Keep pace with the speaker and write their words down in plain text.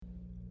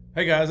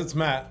Hey guys, it's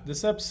Matt.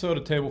 This episode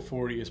of Table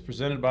 40 is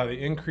presented by the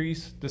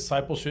Increase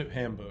Discipleship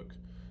Handbook.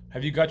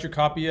 Have you got your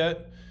copy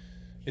yet?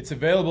 It's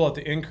available at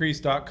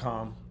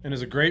theincrease.com and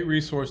is a great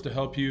resource to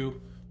help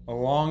you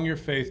along your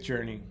faith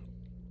journey.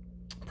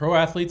 Pro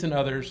athletes and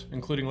others,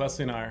 including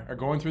Leslie and I, are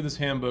going through this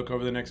handbook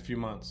over the next few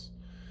months.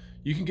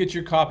 You can get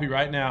your copy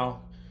right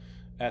now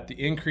at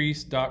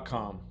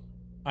theincrease.com.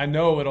 I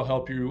know it'll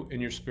help you in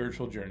your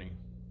spiritual journey.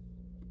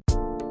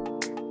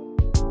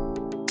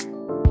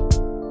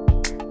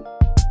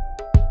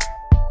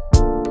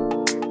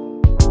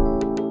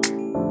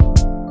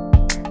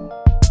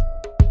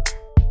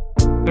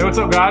 Hey, what's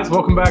up, guys?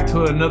 Welcome back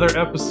to another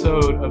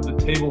episode of the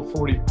Table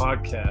 40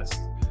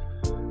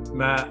 podcast.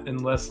 Matt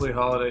and Leslie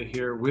Holiday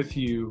here with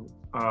you.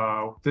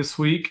 This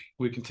week,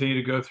 we continue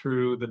to go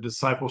through the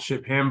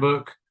Discipleship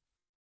Handbook,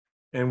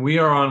 and we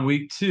are on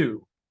week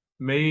 2,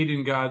 Made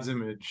in God's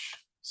Image.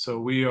 So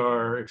we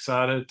are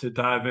excited to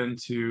dive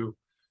into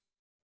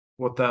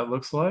what that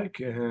looks like.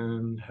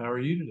 And how are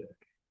you today?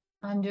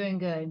 I'm doing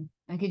good.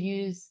 I could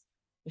use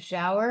a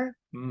shower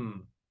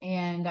and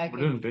We're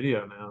doing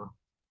video now.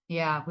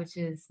 Yeah, which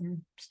is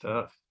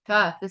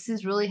Tough. This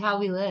is really how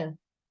we live.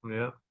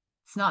 Yeah.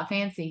 It's not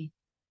fancy.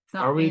 It's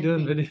not Are we fancy.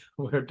 doing video?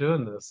 We're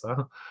doing this,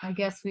 huh? I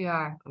guess we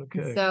are.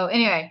 Okay. So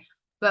anyway,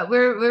 but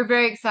we're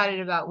very excited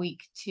about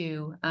week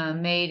 2,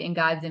 Made in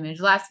God's Image.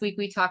 Last week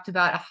we talked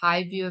about a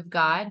high view of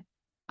God.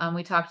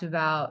 We talked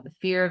about the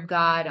fear of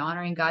God,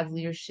 honoring God's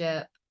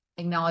leadership,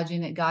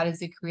 acknowledging that God is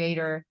the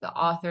creator, the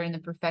author and the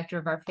perfecter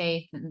of our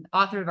faith, and the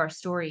author of our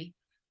story.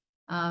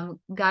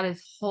 God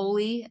is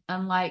holy,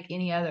 unlike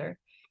any other.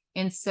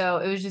 And so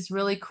it was just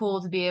really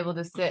cool to be able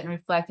to sit and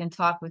reflect and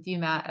talk with you,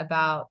 Matt,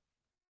 about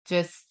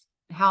just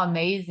how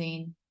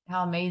amazing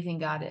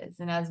God is.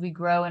 And as we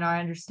grow in our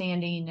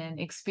understanding and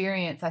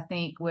experience, I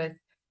think, with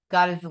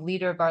God as the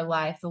leader of our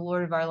life, the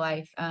Lord of our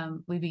life,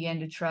 we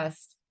begin to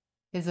trust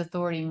his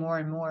authority more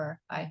and more,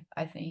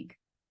 I think.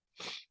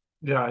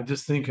 Yeah, I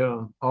just think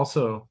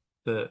also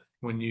that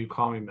when you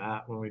call me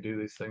Matt when we do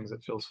these things,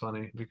 it feels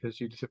funny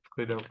because you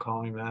typically don't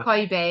call me Matt. Call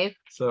you babe.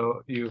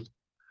 So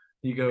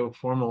you go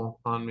formal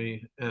on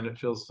me and it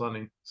feels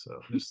funny. So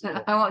just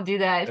I won't do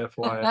that.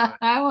 FYI.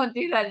 I won't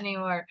do that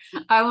anymore.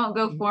 I won't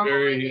go formal.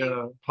 Very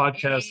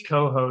podcast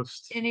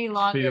co-host any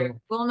longer.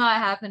 feel. Will not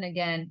happen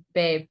again,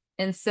 babe.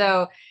 And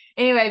so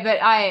anyway, but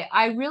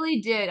I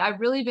really did.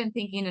 I've really been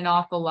thinking an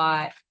awful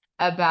lot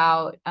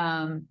about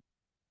some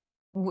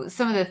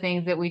of the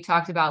things that we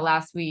talked about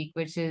last week,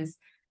 which is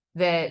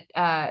that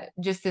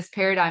just this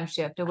paradigm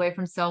shift away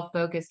from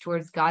self-focus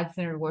towards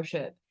God-centered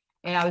worship.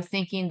 And I was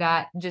thinking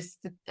that just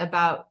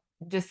about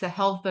just the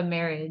health of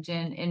marriage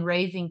and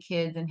raising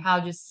kids and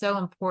how just so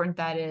important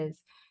that is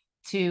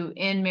to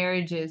in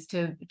marriages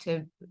to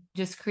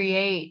just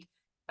create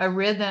a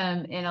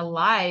rhythm in a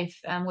life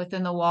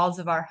within the walls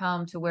of our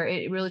home to where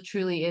it really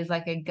truly is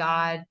like a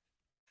God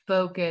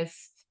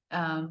focused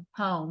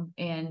home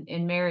and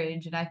in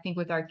marriage. And I think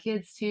with our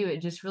kids too, it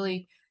just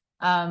really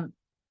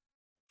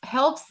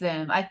helps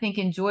them, I think,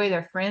 enjoy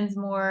their friends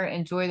more,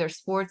 enjoy their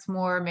sports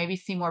more, maybe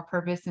see more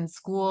purpose in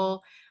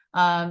school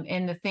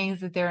and the things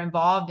that they're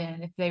involved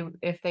in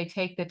if they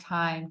take the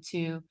time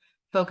to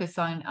focus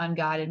on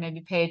God and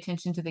maybe pay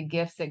attention to the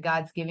gifts that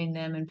God's giving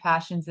them and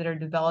passions that are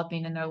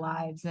developing in their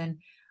lives. And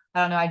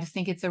I don't know, I just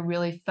think it's a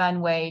really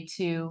fun way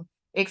to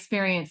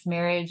experience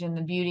marriage and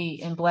the beauty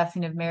and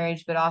blessing of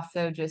marriage, but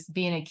also just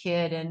being a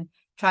kid and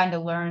trying to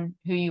learn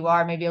who you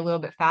are maybe a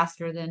little bit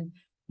faster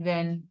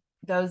than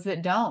those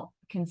that don't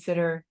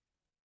consider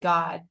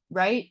God,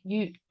 right?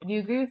 Do you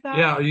agree with that?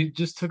 Yeah, you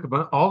just took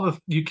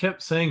you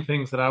kept saying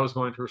things that I was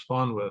going to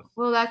respond with.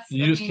 Well,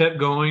 you just kept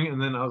going,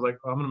 and then I was like,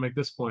 oh, I'm going to make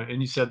this point,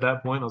 and you said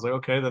that point. I was like,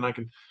 okay, then I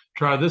can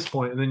try this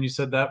point, and then you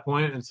said that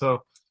point, and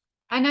so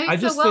I know you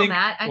so well,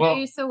 Matt. I know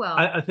you so well.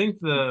 I think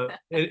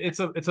it's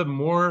a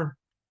more,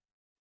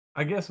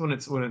 I guess when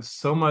it's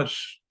so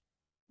much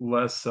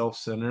less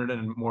self-centered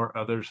and more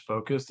others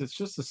focused, it's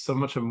just so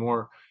much a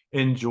more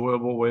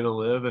enjoyable way to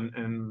live,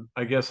 and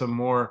I guess a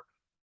more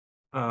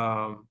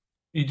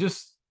you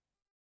just,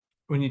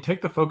 when you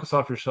take the focus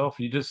off yourself,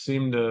 it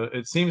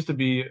seems to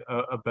be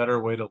a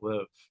better way to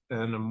live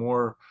and a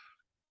more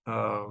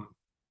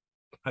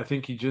I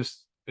think it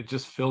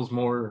just feels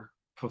more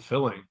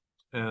fulfilling.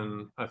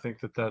 And I think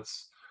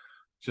that's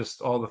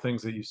just all the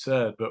things that you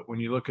said. But when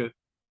you look at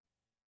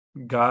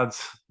God's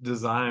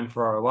design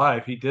for our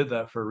life, he did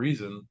that for a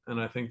reason.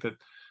 And I think that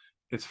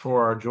it's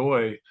for our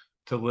joy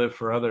to live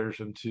for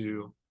others and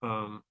to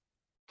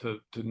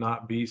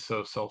not be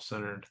so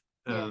self-centered.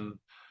 Yeah. And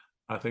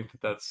I think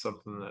that's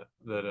something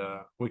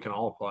that we can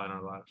all apply in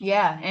our lives.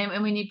 Yeah,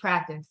 and we need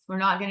practice. We're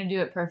not going to do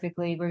it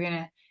perfectly. We're going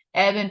to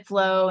ebb and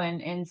flow,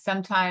 and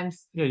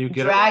sometimes you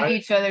get drag it right,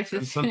 each other to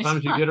and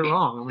sometimes you get it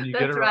wrong. And when you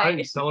get it right,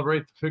 you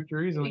celebrate the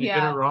victories, and when you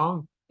get it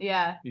wrong, you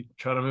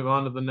try to move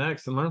on to the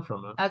next and learn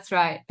from it. That's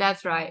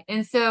right.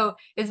 And so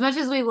as much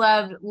as we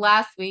loved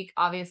last week,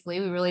 obviously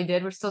we really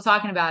did, we're still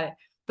talking about it.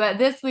 But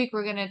this week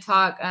we're going to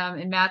talk,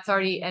 and Matt's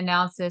already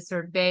announced this,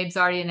 or Babe's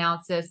already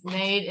announced this,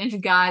 Made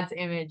in God's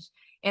Image.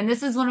 And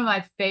this is one of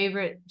my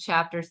favorite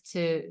chapters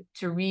to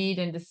read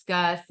and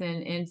discuss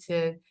and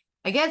to,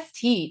 I guess,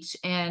 teach.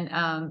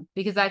 And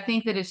because I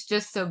think that it's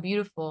just so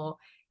beautiful,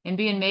 and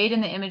being made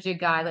in the image of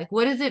God. Like,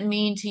 what does it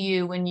mean to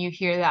you when you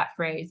hear that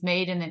phrase,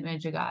 made in the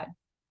image of God?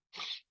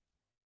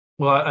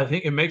 Well, I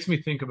think it makes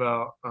me think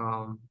about,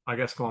 I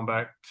guess, going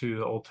back to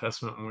the Old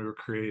Testament when we were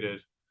created,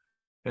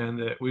 and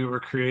that we were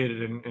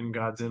created in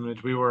God's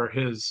image. We were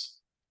His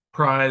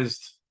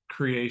prized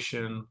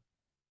creation.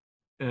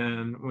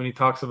 And when he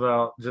talks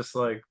about just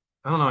like,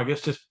 I don't know, I guess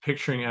just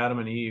picturing Adam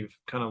and Eve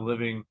kind of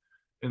living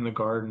in the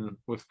garden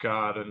with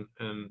God,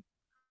 and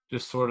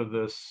just sort of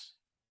this,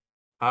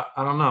 I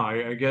don't know,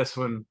 I guess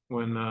when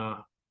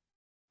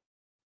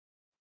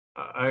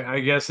I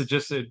guess it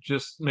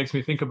just makes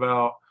me think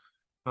about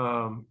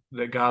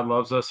that God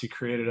loves us. He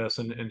created us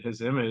in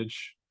His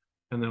image,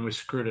 and then we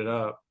screwed it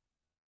up.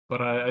 But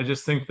I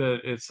just think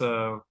that it's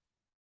I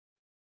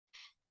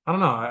don't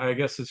know. I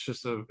guess it's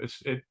just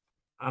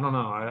I don't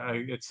know.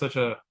 It's such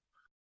a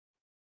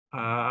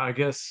I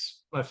guess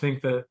I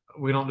think that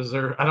we don't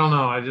deserve. I don't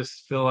know. I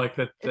just feel like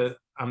that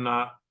I'm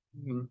not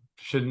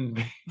shouldn't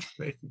be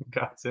made in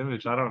God's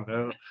image. I don't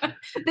know.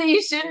 That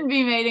you shouldn't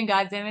be made in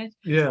God's image.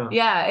 Yeah.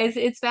 Yeah,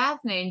 it's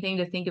fascinating thing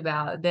to think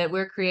about, that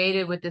we're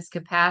created with this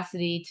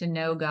capacity to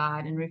know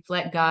God and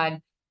reflect God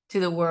to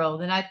the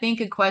world. And I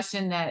think a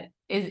question that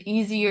is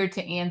easier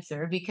to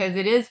answer, because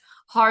it is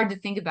hard to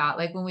think about.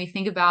 Like when we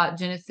think about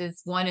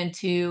Genesis 1 and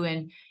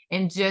 2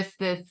 and just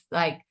this,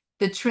 like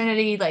the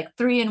Trinity, like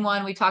 3 in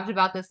 1. We talked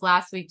about this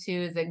last week too,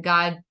 is that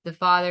God the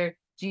Father,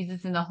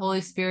 Jesus, and the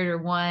Holy Spirit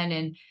are one.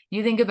 And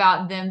you think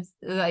about them,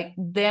 like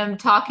them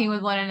talking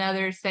with one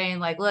another, saying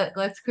like, look,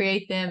 let's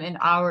create them in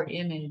our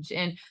image.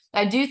 And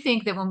I do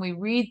think that when we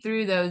read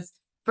through those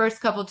first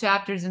couple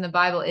chapters in the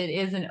Bible, it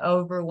is an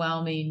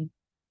overwhelming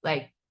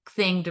like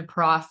thing to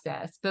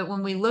process. But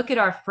when we look at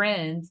our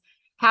friends,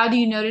 how do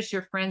you notice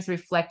your friends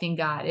reflecting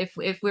God?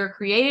 If we're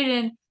created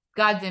in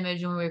God's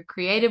image and we're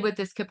created with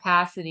this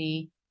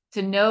capacity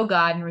to know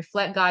God and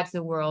reflect God to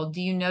the world,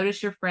 do you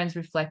notice your friends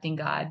reflecting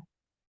God?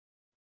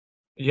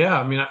 Yeah.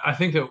 I mean, I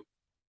think that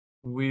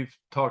we've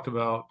talked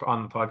about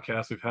on the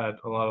podcast. We've had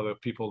a lot of the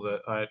people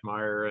that I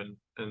admire,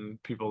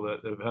 and people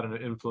that have had an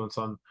influence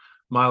on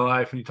my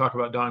life. And you talk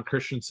about Don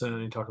Christensen,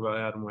 and you talk about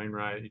Adam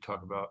Wainwright, you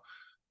talk about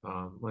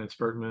Lance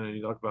Berkman, and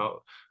you talk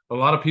about a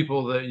lot of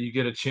people that you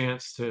get a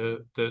chance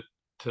to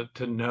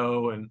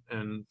know,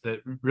 and that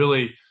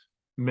really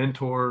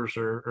mentors,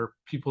 or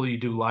people you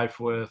do life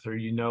with, or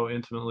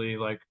intimately,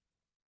 like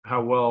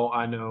how well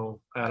I know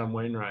Adam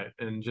Wainwright,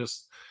 and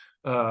just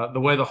the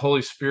way the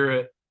Holy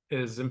Spirit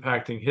is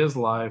impacting his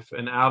life,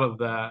 and out of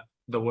that,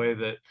 the way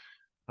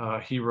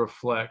that he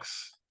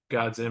reflects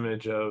God's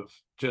image of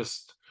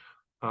just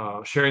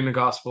sharing the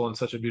gospel in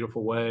such a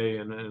beautiful way,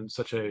 and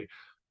such a,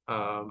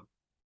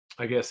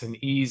 I guess, an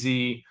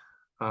easy,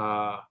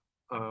 uh,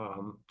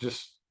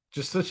 just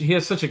such he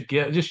has such a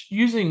gift. Just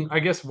using, I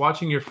guess,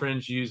 watching your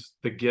friends use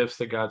the gifts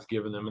that God's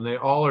given them, and they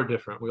all are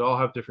different. We all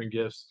have different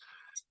gifts,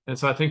 and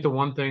so I think the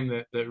one thing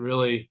that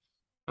really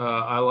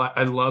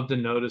I love to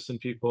notice in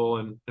people,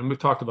 and we've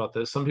talked about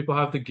this. Some people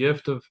have the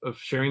gift of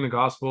sharing the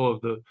gospel,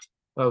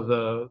 of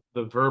the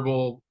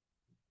verbal.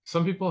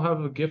 Some people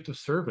have a gift of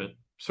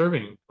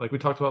serving, like we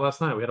talked about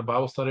last night. We had a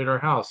Bible study at our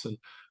house, and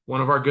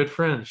one of our good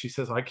friends, she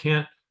says, I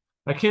can't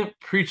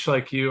preach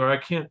like you, or I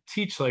can't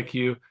teach like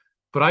you,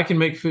 but I can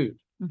make food,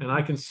 and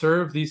I can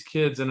serve these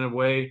kids in a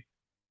way,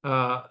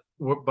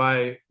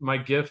 by my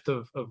gift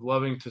of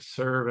loving to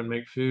serve and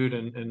make food,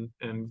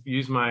 and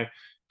use my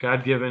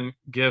God-given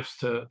gifts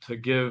to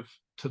give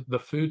to the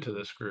food to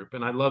this group,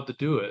 and I love to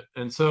do it.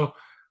 And so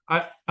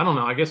I don't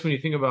know. I guess when you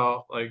think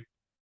about like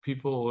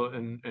people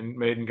and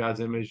made in God's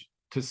image,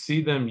 to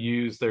see them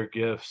use their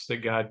gifts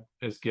that God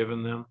has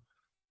given them,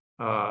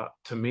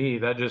 to me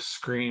that just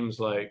screams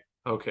like,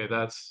 okay,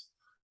 that's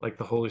like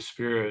the Holy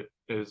Spirit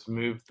has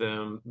moved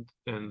them,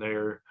 and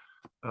they're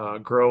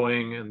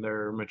growing, and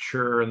they're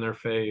mature in their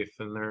faith,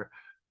 and they're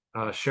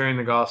sharing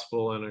the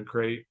gospel in a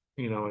great,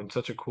 in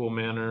such a cool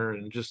manner,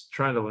 and just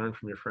trying to learn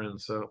from your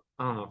friends. So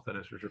I don't know if that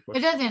answers your It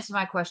question. does answer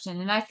my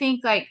question. And I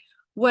think like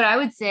what I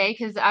would say,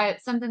 because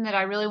it's something that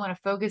I really want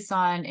to focus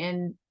on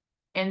in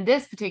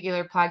this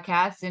particular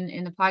podcast, and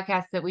in the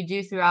podcast that we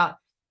do throughout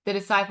the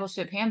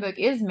discipleship handbook,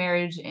 is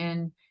marriage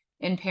and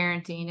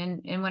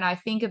parenting. And when I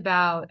think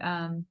about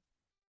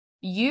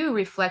you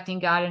reflecting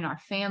God in our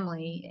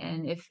family,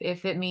 and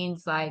if it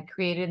means like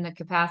created in the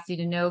capacity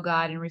to know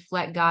God and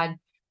reflect God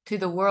to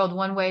the world,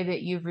 one way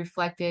that you've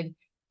reflected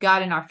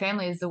God in our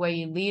family is the way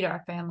you lead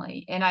our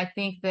family. And I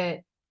think that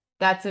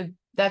that's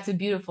a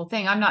beautiful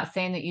thing. I'm not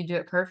saying that you do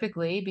it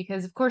perfectly,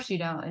 because of course you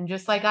don't, and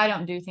just like I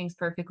don't do things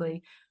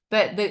perfectly,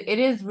 but it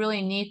is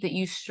really neat that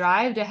you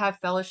strive to have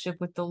fellowship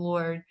with the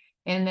Lord,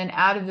 and then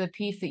out of the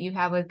peace that you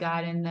have with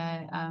God and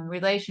the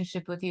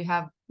relationship with you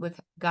have with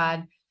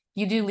God,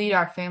 you do lead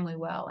our family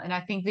well. And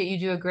I think that you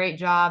do a great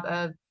job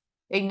of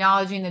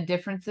acknowledging the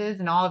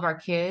differences in all of our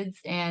kids,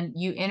 and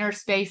you enter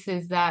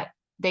spaces that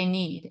they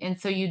need. And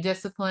so you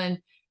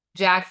discipline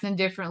Jackson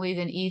differently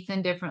than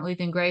Ethan, differently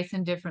than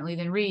Grayson, differently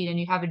than Reed, and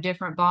you have a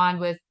different bond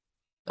with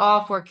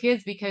all four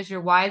kids because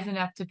you're wise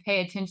enough to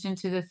pay attention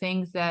to the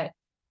things that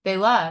they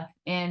love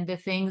and the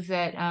things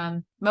that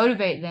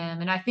motivate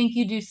them. And I think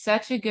you do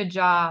such a good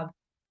job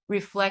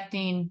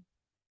reflecting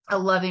a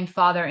loving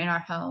father in our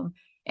home.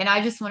 And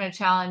I just want to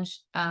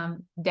challenge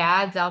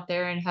dads out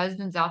there and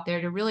husbands out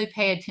there to really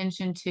pay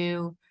attention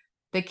to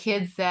the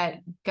kids that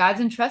God's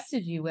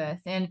entrusted you with,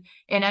 and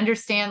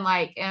understand,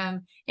 like,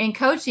 in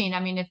coaching, I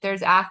mean, if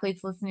there's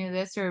athletes listening to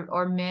this,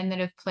 or men that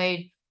have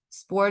played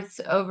sports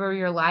over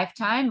your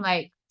lifetime,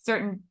 like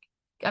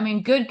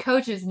good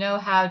coaches know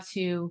how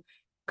to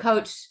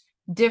coach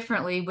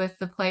differently with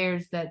the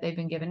players that they've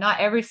been given.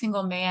 Not every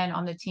single man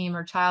on the team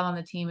or child on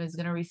the team is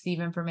going to receive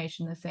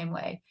information the same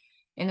way.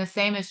 And the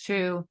same is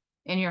true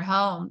in your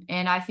home.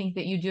 And I think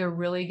that you do a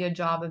really good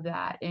job of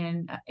that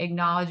in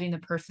acknowledging the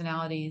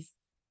personalities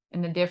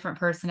and the different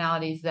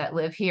personalities that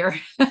live here.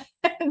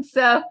 And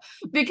so,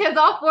 because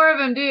all four of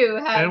them do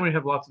have, and we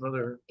have lots of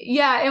other,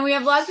 and we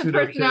have lots of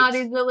pseudo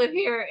personalities kids that live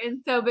here.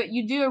 And so, but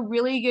you do a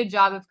really good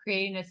job of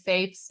creating a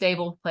safe,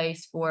 stable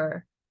place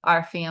for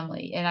our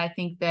family. And I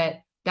think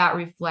that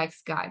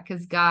reflects God,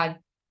 because God,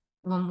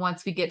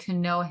 once we get to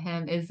know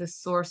him, is the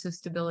source of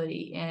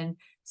stability and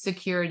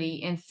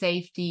security and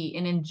safety,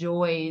 and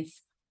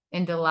enjoys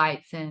and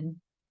delights in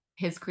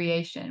his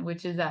creation,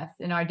 which is us,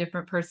 and our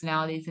different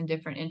personalities and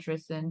different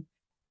interests and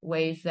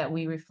ways that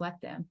we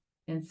reflect them.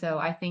 And so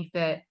I think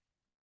that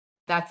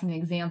that's an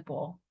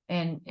example.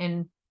 And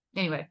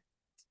anyway,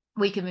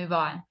 we can move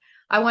on.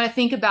 I want to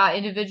think about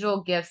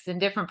individual gifts and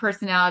different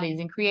personalities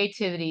and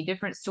creativity,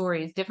 different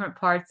stories, different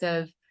parts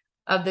of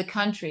the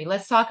country.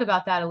 Let's talk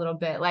about that a little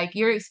bit. Like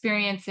your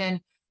experience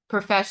in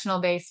professional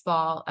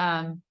baseball.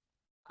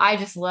 I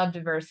just love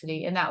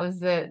diversity, and that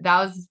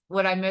was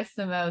what I missed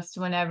the most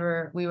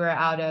whenever we were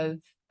out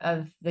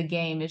of the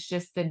game. It's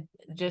just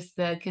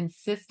the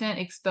consistent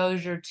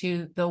exposure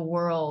to the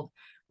world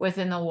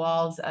within the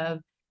walls of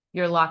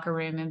your locker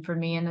room, and for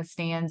me in the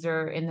stands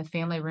or in the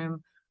family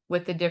room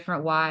with the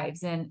different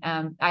wives. And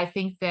I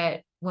think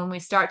that when we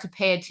start to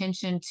pay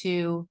attention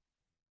to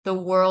the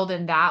world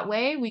in that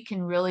way, we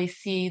can really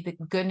see the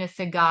goodness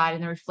of God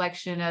and the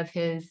reflection of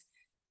his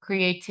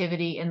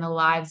creativity in the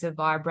lives of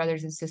our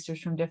brothers and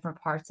sisters from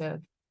different parts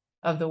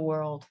of the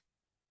world.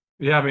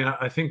 Yeah, I mean,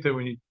 I think that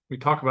when we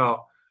talk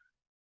about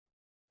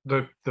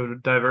the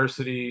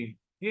diversity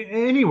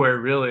anywhere,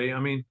 really, I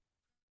mean,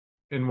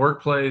 in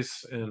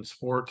workplace and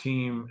sport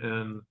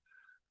team,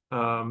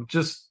 and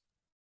just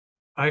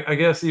I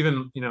guess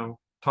even,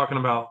 talking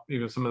about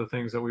even some of the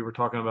things that we were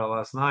talking about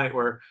last night,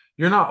 where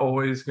you're not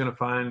always going to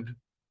find,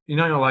 you're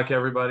not going to like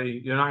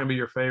everybody, you're not going to be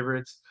your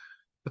favorites,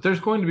 but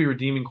there's going to be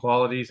redeeming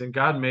qualities, and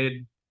God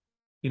made,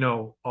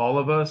 all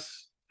of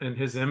us in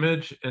his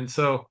image. And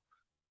so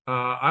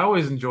I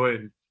always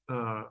enjoyed,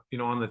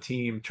 on the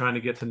team, trying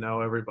to get to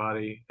know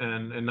everybody,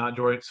 and not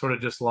sort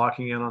of just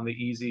locking in on the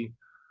easy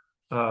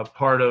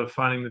part of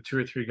finding the 2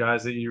 or 3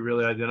 guys that you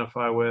really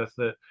identify with,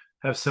 that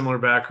have similar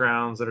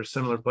backgrounds, that are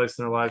similar place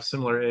in their lives,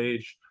 similar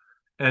age,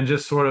 and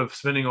just sort of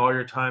spending all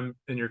your time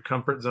in your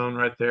comfort zone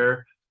right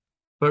there.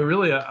 But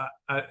really,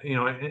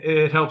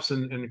 it helps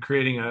in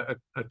creating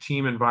a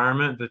team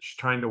environment that's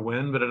trying to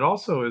win. But it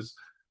also is,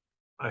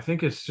 I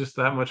think it's just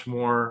that much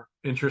more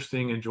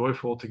interesting and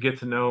joyful to get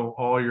to know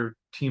all your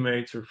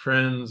teammates or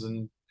friends,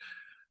 and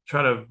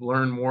try to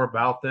learn more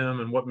about them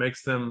and what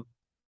makes them,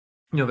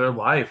 their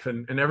life.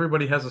 And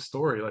everybody has a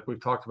story, like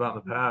we've talked about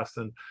in the past,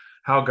 and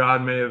how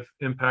God may have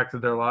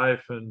impacted their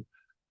life, and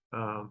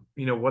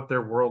what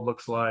their world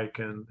looks like.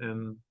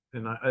 And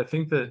I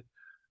think that,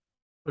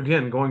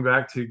 again, going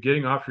back to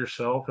getting off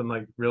yourself and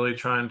like really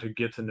trying to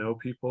get to know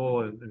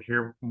people, and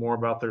hear more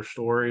about their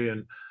story.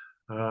 And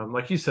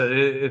like you said,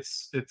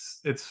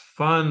 it's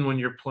fun when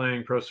you're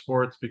playing pro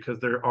sports, because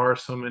there are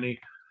so many,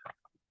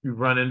 you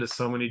run into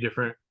so many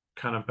different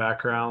kind of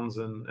backgrounds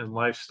and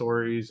life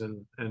stories,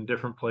 and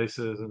different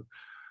places.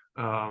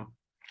 And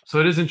so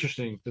it is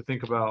interesting to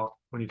think about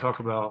when you talk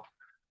about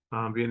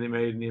being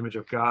made in the image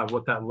of God,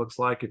 what that looks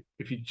like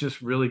if you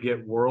just really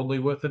get worldly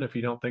with it. If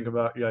you don't think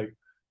about like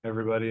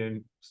everybody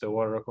in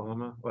Stillwater,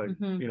 Oklahoma, like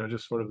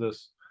just sort of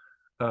this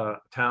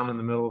town in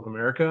the middle of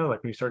America.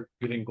 Like when you start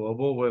getting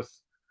global with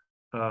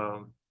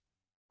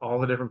all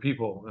the different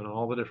people and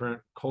all the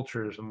different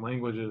cultures and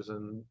languages,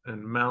 and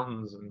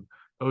mountains and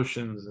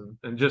oceans,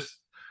 and just,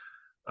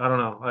 I don't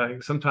know.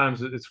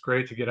 Sometimes it's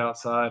great to get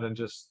outside and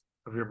just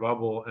of your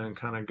bubble, and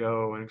kind of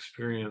go and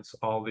experience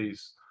all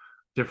these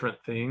different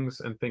things,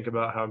 and think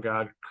about how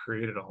God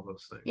created all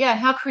those things. Yeah,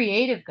 how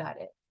creative God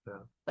is. Yeah.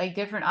 Like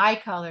different eye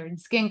color and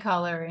skin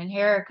color and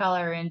hair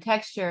color and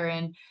texture,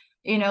 and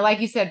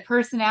like you said,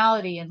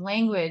 personality and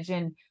language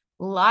and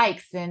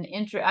likes and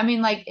interest. I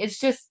mean, like, it's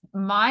just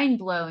mind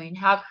blowing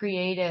how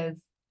creative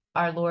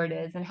our Lord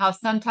is, and how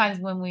sometimes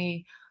when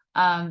we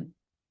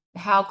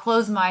how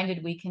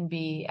close-minded we can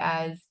be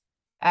as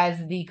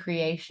as the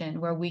creation,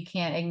 where we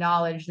can't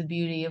acknowledge the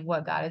beauty of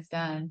what God has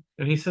done.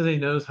 And he says he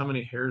knows how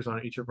many hairs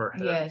on each of our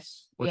heads,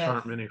 Yes, which yes.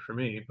 aren't many for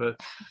me, but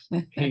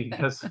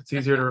it's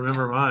easier to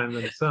remember mine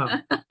than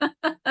some.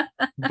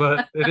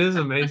 But it is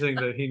amazing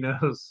that he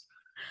knows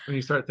when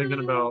you start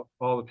thinking about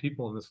all the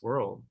people in this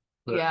world,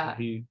 that Yeah.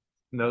 he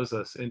knows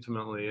us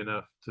intimately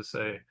enough to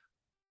say,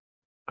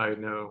 I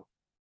know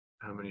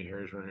how many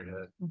hairs are on your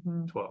head.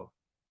 Mhm. 12.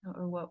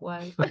 Or what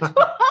was?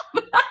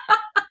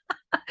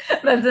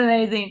 That's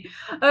amazing.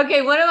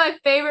 Okay, one of my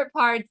favorite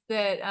parts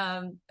that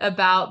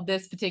about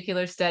this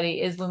particular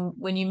study is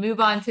when you move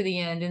on to the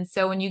end. And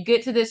so when you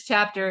get to this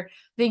chapter,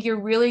 I think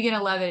you're really going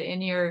to love it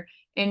in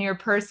your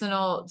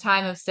personal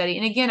time of study.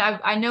 And again,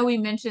 I know we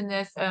mentioned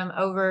this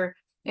over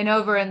in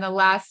the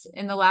last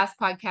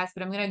podcast,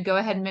 but I'm going to go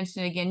ahead and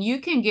mention it again.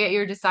 You can get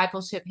your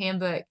discipleship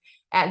handbook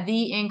at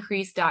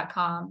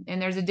theincrease.com,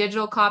 and there's a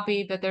digital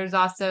copy, but there's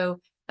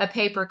also a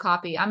paper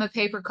copy. I'm a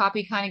paper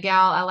copy kind of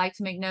gal. I like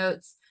to make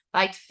notes.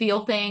 I like to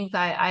feel things.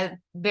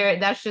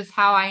 That's just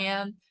how I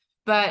am.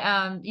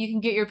 But you can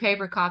get your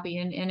paper copy.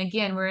 And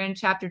again, we're in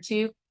chapter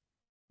 2,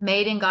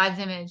 made in God's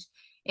image.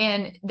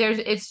 And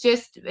it's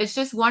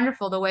just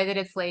wonderful the way that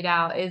it's laid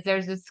out. Is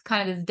there's this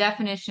kind of this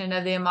definition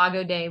of the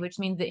Imago Dei, which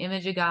means the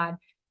image of God.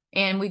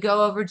 And we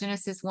go over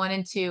Genesis 1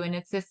 and 2, and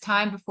it's this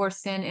time before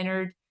sin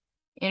entered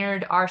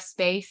our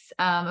space.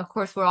 Of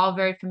course, we're all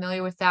very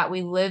familiar with that.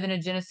 We live in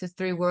a Genesis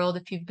 3 world.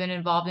 If you've been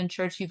involved in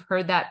church, you've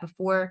heard that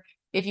before.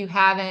 If you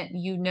haven't,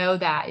 you know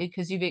that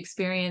because you've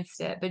experienced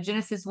it. But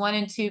Genesis 1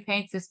 and 2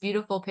 paints this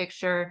beautiful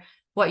picture,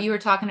 what you were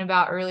talking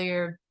about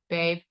earlier,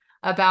 babe,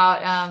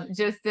 about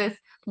just this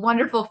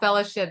wonderful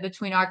fellowship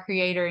between our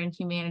Creator and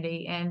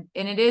humanity. And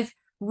it is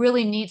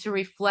really neat to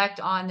reflect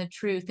on the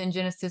truth in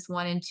Genesis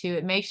 1 and 2.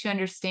 It makes you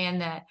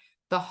understand that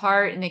the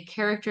heart and the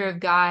character of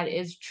God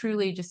is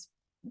truly just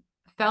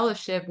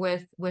fellowship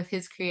with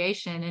his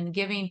creation, and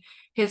giving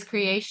his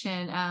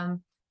creation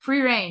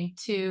free reign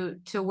to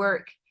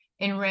work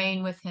and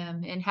reign with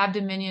him and have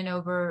dominion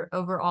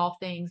over all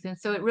things. And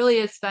so it really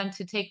is fun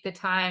to take the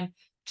time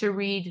to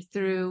read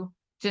through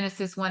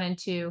Genesis 1 and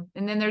 2.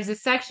 And then there's a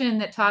section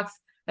that talks,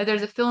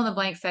 there's a fill in the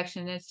blank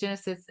section. It's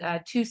Genesis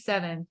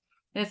 2:7. And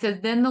it says,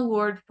 then the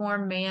Lord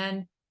formed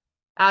man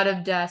out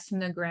of dust from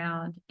the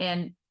ground.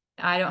 And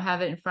I don't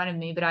have it in front of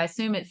me, but I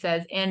assume it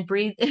says, and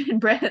breathe the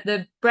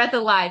breath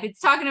of life. It's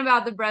talking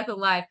about the breath of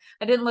life.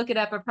 I didn't look it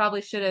up. I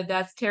probably should have.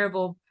 That's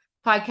terrible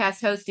podcast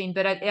hosting,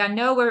 but I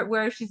know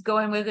where she's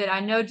going with it.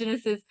 I know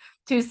Genesis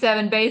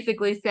 2:7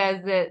 basically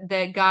says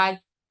that God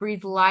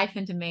breathed life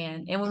into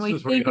man. And when we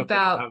think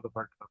about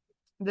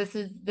this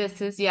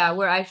is yeah,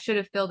 where I should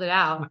have filled it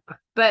out.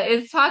 But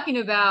it's talking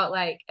about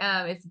like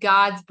it's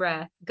God's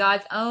breath,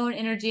 God's own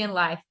energy and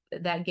life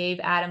that gave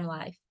Adam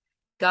life.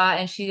 God,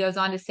 and she goes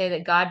on to say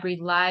that God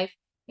breathed life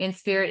and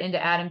spirit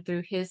into Adam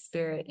through his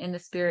spirit, and the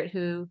spirit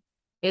who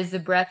is the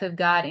breath of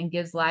God and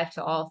gives life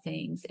to all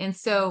things. And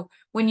so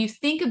when you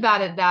think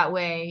about it that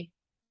way,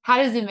 how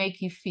does it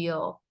make you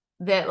feel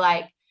that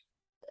like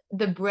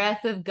the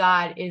breath of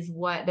God is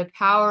what the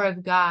power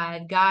of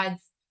God,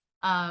 God's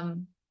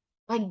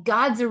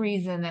God's a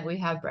reason that we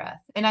have breath.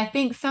 And I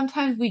think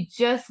sometimes we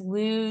just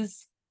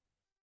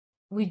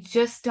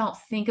don't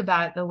think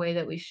about it the way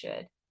that we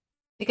should.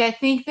 Like I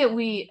think that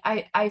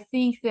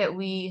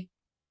we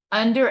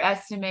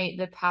underestimate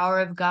the power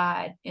of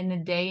God in the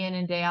day in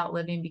and day out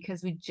living,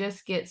 because we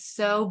just get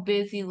so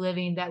busy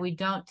living that we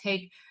don't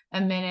take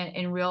a minute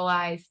and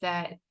realize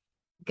that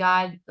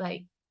God,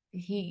 like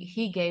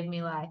he gave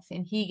me life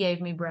and he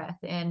gave me breath.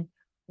 And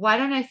why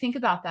don't I think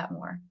about that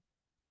more?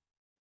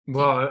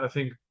 Well, I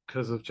think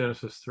because of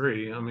Genesis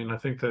 3. I mean, I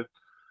think that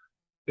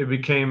it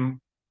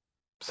became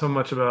so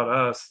much about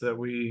us that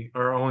we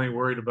are only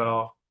worried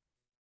about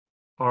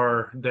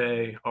our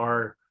day,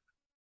 our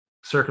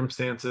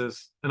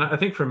circumstances. And I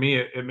think for me,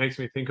 it makes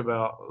me think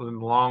about and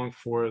long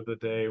for the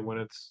day when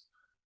it's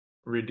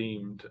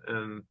redeemed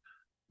and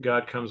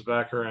God comes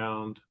back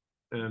around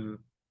and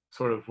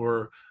sort of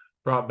we're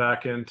brought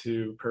back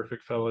into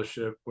perfect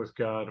fellowship with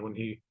God when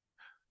he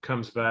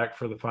comes back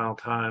for the final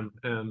time,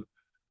 and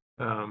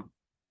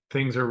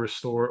things are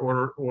restored,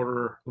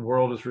 order, the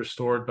world is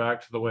restored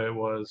back to the way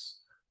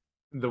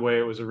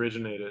it was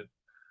originated.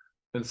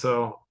 And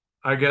so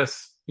I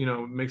guess,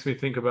 it makes me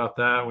think about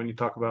that when you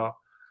talk about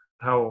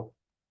how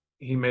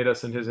he made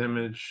us in his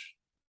image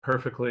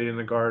perfectly in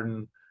the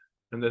garden,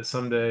 and that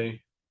someday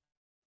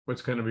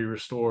it's going to be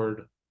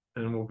restored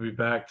and we'll be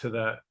back to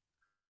that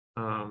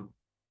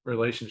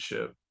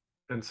relationship.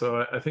 And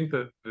so I think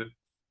that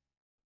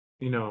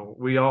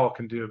we all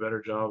can do a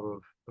better job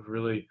of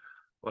really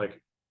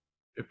like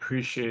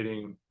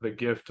appreciating the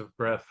gift of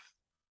breath,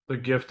 the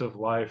gift of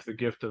life, the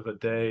gift of a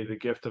day, the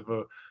gift of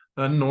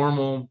a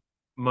normal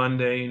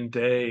mundane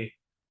day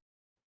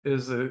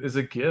is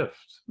a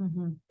gift.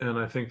 Mm-hmm. And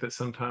I think that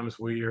sometimes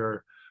we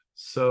are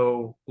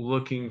so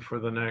looking for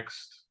the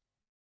next,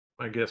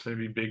 I guess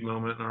maybe big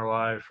moment in our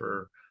life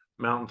or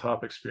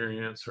mountaintop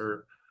experience,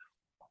 or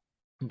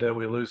that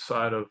we lose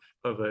sight of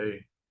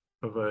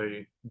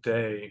a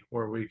day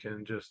where we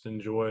can just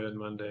enjoy a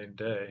mundane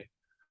day.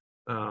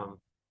 So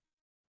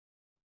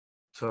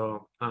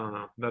I don't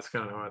know. That's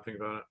kind of how I think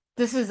about it.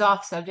 This is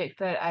off subject,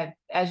 but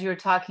as you were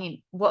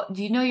talking, what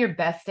do you know your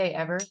best day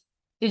ever?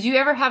 Did you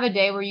ever have a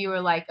day where you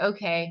were like,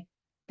 okay,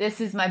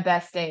 this is my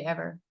best day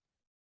ever?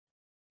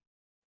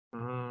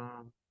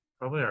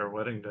 Probably our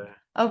wedding day.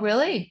 Oh,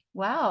 really?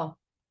 Wow.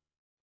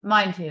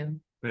 Mine too.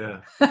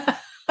 Yeah,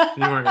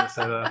 you weren't gonna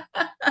say that.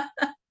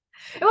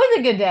 It was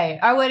a good day.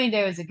 Our wedding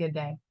day was a good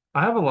day.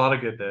 I have a lot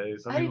of good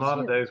days. I I mean, do a lot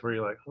of too. days where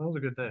you're like, "Oh, that was a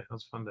good day. That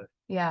was a fun day."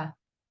 Yeah.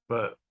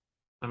 But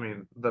I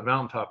mean, the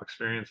mountaintop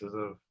experiences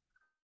of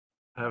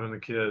having the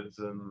kids,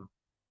 and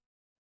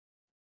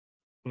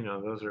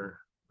those are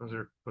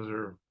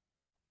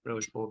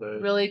really cool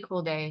days. Really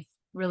cool days.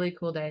 Really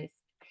cool days.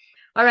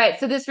 All right.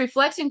 So this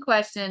reflection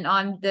question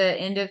on the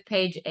end of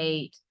page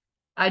 8,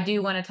 I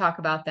do want to talk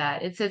about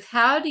that. It says,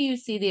 how do you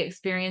see the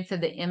experience of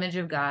the image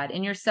of God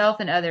in yourself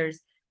and others,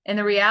 and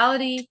the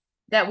reality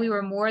that we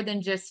were more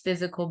than just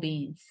physical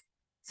beings?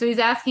 So he's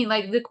asking,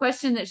 like, the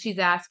question that she's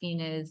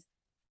asking is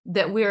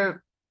that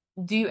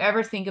do you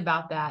ever think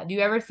about that? Do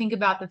you ever think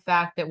about the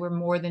fact that we're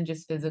more than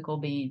just physical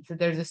beings, that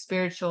there's a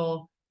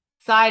spiritual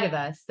side of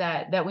us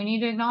that we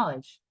need to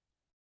acknowledge?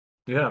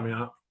 Yeah, I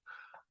mean,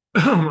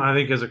 I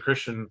think as a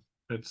Christian,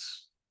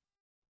 it's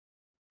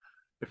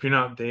if you're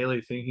not daily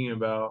thinking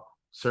about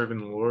serving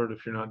the Lord,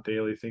 if you're not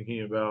daily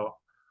thinking about,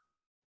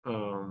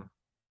 um,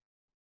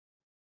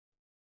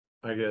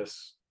 I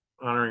guess,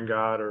 honoring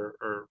God,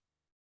 or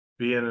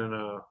being in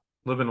a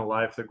living a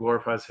life that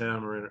glorifies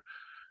Him, or in a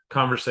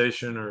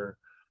conversation, or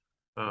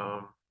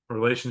um,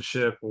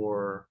 relationship,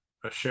 or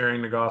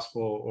sharing the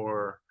gospel,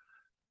 or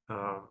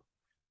um,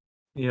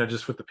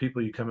 just with the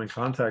people you come in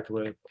contact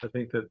with, I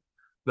think that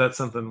that's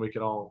something we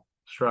can all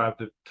strive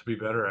to be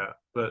better at.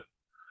 But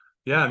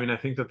yeah, I mean, I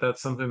think that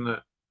that's something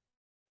that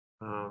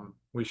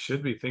we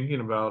should be thinking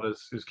about,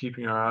 is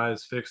keeping our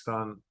eyes fixed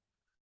on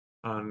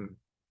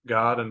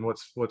God, and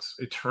what's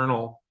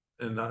eternal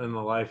in the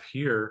life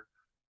here,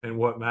 and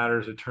what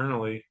matters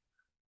eternally.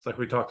 It's like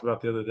we talked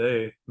about the other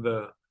day.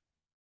 The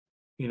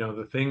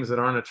things that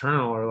aren't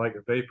eternal are like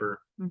a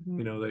vapor.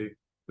 Mhm.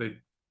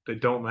 They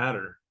don't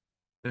matter.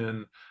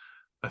 And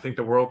I think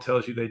the world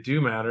tells you they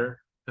do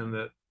matter, and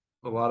that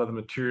a lot of the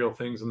material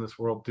things in this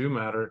world do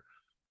matter.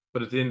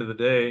 But at the end of the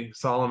day,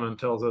 Solomon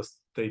tells us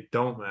they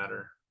don't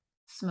matter.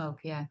 Smoke,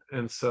 yeah.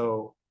 And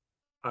so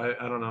I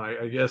don't know.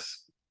 I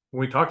guess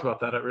when we talked about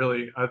that,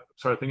 I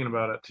started thinking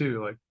about it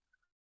too. Like,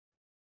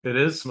 it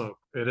is smoke.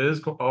 It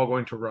is all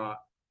going to rot.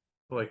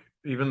 Like,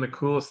 even the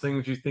coolest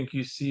things you think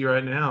you see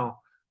right now,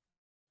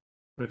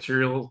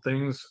 material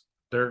things,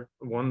 they're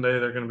one day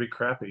they're going to be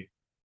crappy.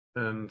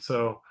 And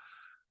so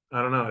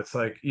I don't know. It's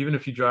like, even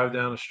if you drive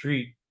down a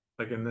street,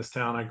 like in this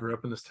town, I grew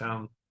up in this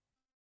town,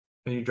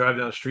 and you drive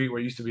down a street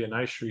where it used to be a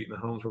nice street and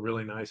the homes were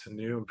really nice and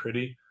new and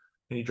pretty,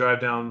 and you drive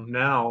down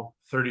now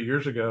 30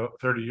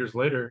 years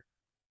later,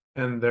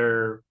 and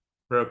they're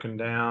broken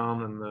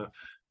down, and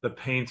the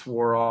paint's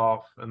wore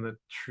off, and the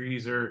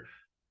trees are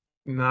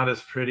not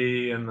as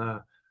pretty, and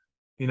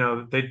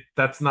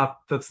that's not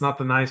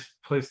the nice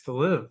place to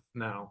live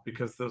now,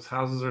 because those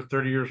houses are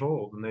 30 years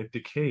old and they've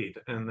decayed,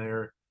 and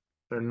they're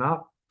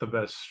not the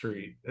best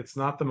street. It's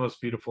not the most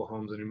beautiful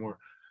homes anymore.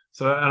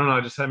 So I don't know,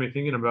 it just had me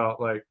thinking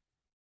about, like,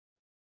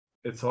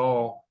 it's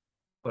all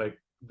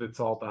it's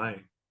all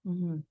dying.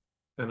 Mhm.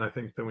 And I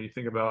think that when you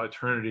think about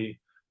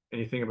eternity,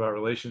 and you think about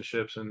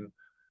relationships, and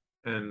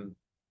and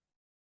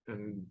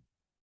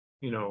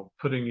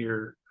putting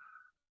your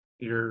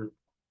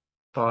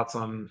thoughts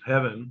on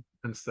heaven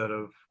instead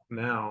of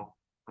now.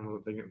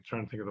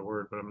 Trying to think of the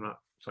word, but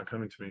it's not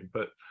coming to me.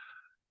 But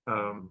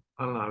I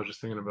don't know, I was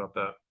just thinking about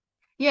that.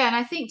 Yeah, and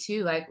I think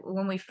too, like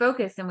when we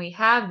focus and we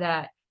have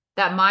that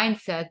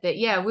mindset that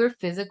yeah, we're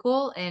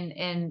physical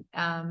and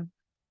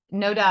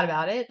no doubt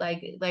about it.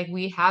 Like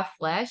we have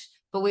flesh,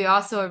 but we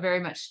also are very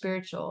much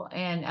spiritual.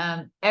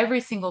 And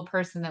every single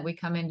person that we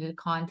come into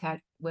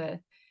contact with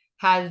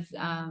has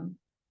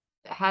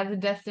has a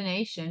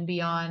destination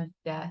beyond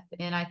death.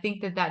 And I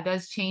think that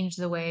does change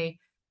the way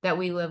that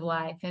we live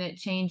life, and it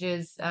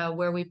changes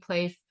where we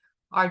place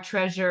our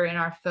treasure and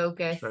our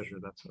focus. Treasure,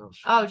 that's what I was.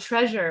 Oh,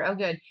 treasure. Oh,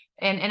 good.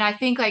 And I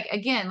think, like,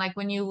 again, like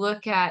when you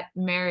look at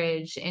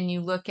marriage and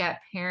you look at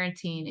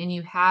parenting and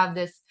you have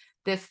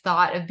this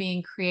thought of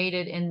being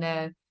created in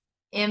the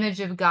image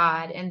of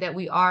God, and that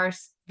we are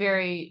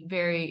very,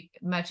 very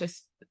much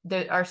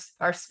that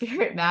our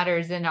spirit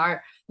matters, and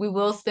we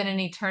will spend an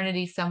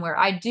eternity somewhere.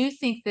 I do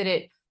think that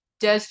it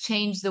does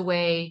change the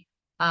way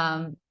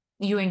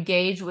you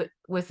engage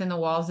within the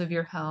walls of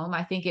your home.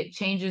 I think it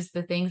changes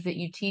the things that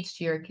you teach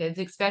to your kids,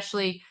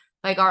 especially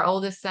like our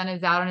oldest son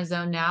is out on his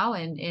own now,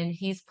 and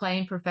he's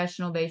playing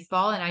professional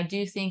baseball. And I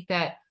do think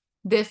that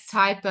this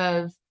type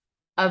of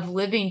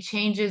living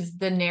changes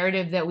the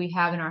narrative that we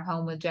have in our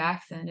home with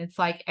Jackson. It's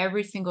like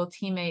every single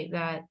teammate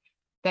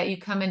that you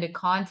come into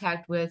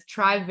contact with,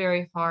 try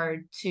very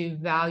hard to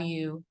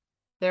value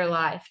their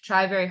life,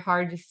 try very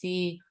hard to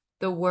see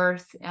the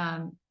worth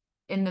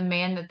in the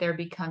man that they're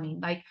becoming.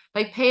 Like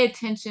pay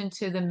attention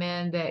to the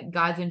men that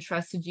God's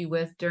entrusted you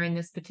with during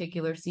this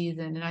particular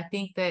season. And I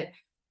think that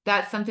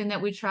that's something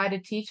that we try to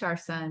teach our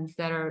sons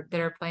that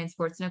are playing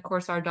sports. And of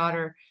course, our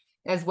daughter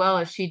as well,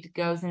 as she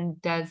goes and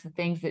does the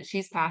things that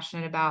she's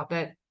passionate about.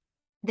 But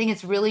I think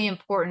it's really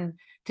important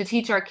to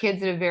teach our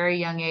kids at a very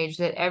young age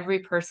that every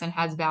person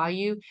has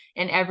value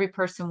and every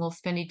person will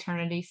spend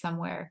eternity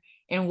somewhere.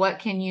 And what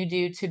can you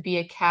do to be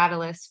a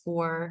catalyst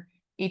for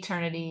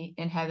eternity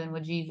in heaven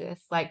with Jesus?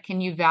 Like,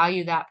 can you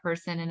value that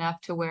person enough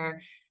to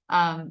where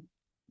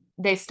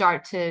they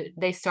start to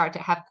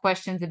have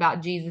questions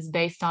about Jesus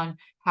based on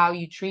how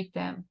you treat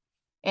them?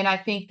 And I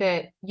think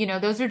that,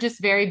 those are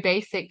just very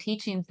basic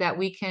teachings that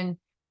we can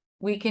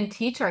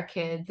teach our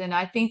kids. And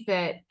I think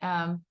that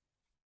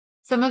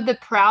some of the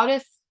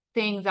proudest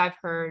things I've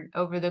heard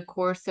over the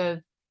course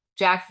of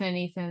Jackson and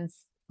Ethan's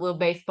little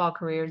baseball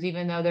careers,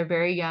 even though they're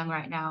very young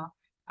right now,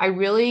 I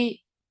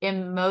really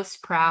am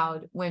most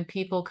proud when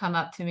people come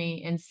up to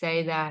me and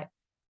say that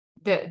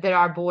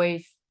our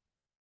boys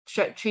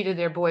treated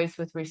their boys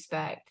with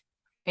respect.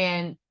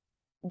 And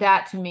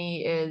that to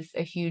me is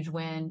a huge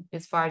win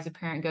as far as a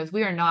parent goes.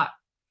 We are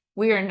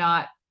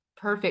not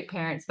perfect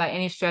parents by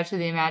any stretch of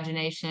the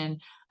imagination.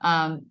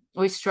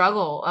 We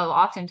struggle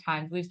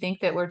oftentimes. We think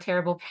that we're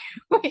terrible.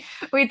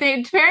 we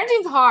think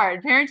parenting's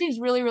hard. Parenting's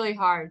really, really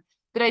hard.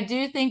 But I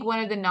do think one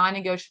of the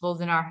non-negotiables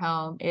in our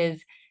home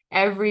is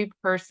every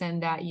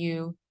person that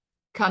you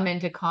come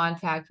into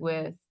contact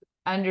with,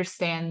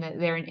 understand that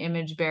they're an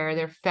image bearer,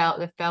 they're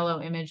the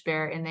fellow image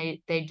bearer, and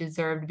they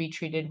deserve to be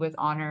treated with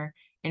honor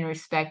and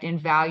respect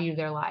and value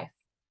their life.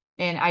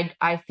 And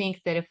I think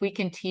that if we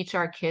can teach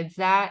our kids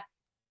that,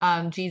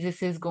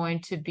 Jesus is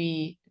going to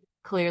be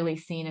clearly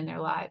seen in their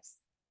lives.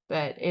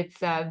 But it's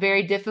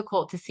very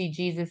difficult to see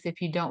Jesus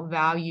if you don't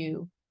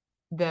value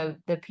the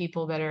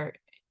people that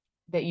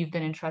you've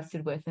been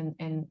entrusted with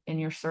in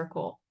your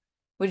circle.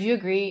 Would you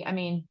agree? I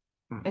mean,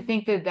 I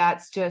think that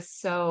that's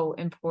just so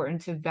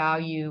important to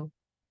value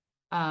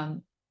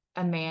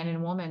a man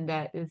and woman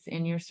that is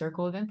in your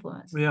circle of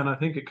influence. Yeah, and I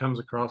think it comes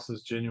across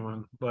as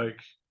genuine, like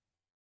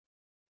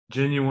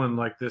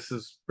this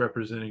is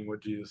representing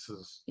what Jesus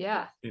is.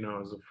 Yeah.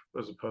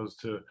 As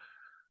opposed to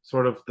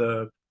sort of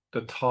the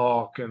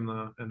talk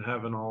and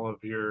having all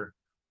of your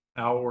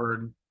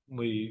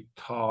outwardly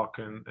talk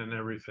and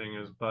everything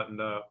is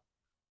buttoned up.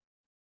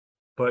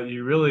 But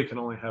you really can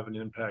only have an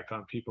impact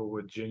on people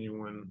with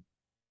genuine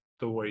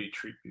the way you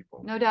treat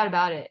people. No doubt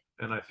about it.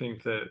 And I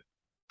think that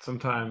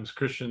sometimes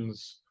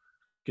Christians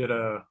get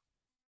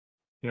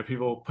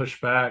people push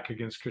back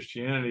against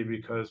Christianity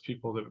because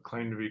people that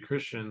claim to be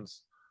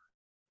Christians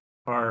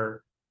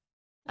are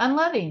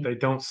unloving. They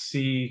don't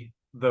see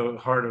the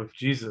heart of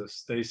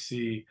Jesus. They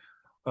see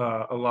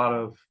a lot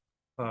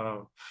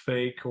of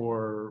fake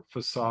or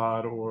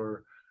facade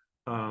or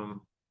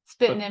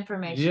spitting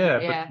information.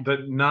 Yeah.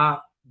 But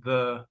not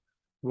the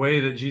way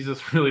that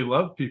Jesus really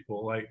loved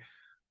people, like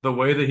the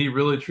way that he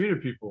really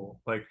treated people.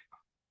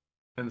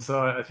 And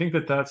so I think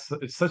that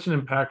it's such an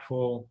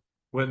impactful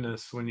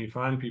witness when you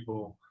find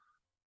people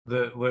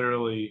that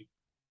literally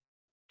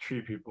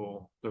treat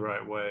people the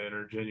right way and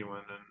are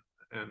genuine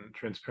and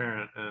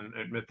transparent and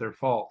admit their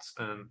faults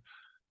and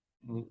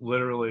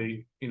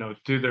literally,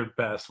 do their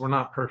best. We're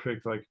not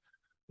perfect. Like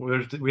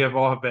we have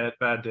all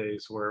bad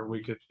days where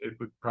it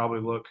would probably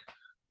look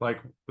like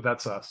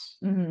that's us.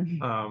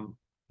 Mm-hmm.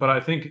 But I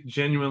think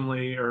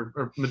genuinely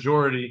or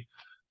majority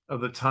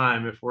of the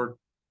time, if we're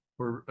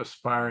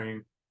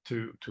aspiring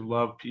to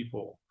love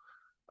people,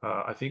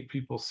 I think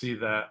people see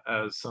that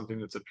as something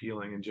that's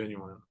appealing and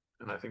genuine.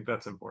 And I think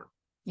that's important.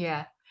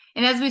 Yeah.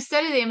 And as we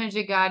study the image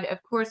of God,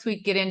 of course, we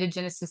get into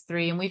Genesis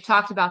 3, and we've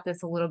talked about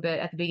this a little bit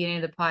at the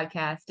beginning of the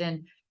podcast.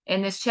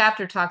 And this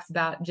chapter talks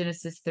about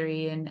Genesis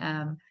 3.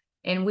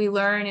 And we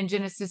learn in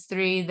Genesis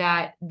 3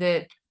 that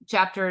the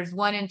chapters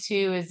 1 and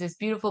 2 is this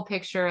beautiful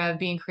picture of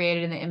being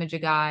created in the image of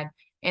God.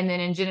 And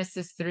then in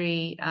Genesis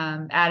 3,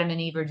 Adam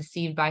and Eve are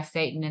deceived by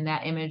Satan, and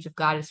that image of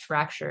God is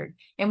fractured.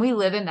 And we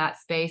live in that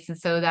space. And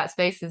so that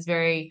space is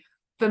very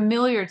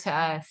familiar to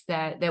us,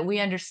 that we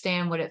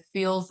understand what it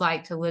feels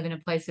like to live in a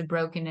place of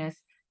brokenness,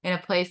 in a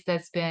place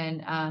that's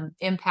been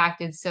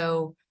impacted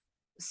so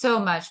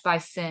much by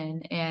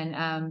sin,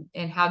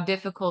 and how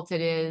difficult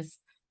it is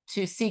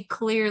to see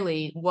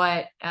clearly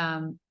what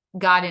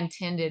God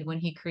intended when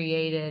he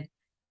created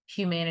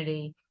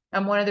humanity.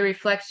 One of the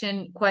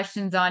reflection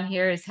questions on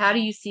here is, how do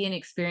you see and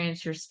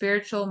experience your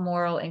spiritual,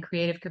 moral, and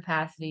creative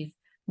capacities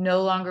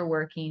no longer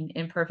working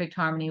in perfect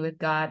harmony with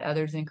God,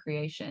 others, and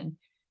creation?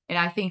 And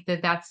I think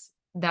that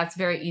that's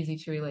very easy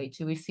to relate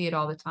to. We see it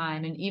all the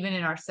time, and even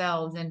in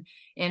ourselves and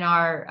in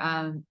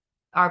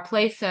our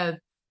place of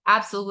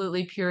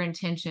absolutely pure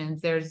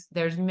intentions.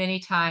 There's many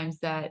times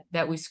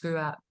that we screw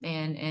up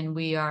and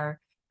we are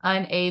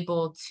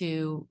unable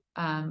to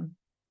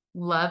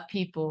love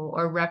people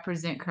or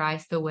represent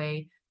Christ the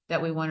way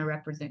that we want to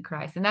represent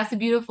Christ. And that's the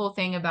beautiful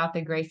thing about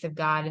the grace of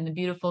God, and the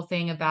beautiful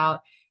thing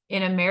about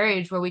in a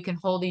marriage where we can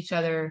hold each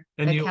other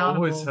and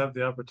accountable. You always have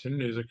the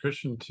opportunity as a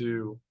Christian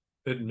to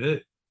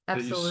admit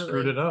that you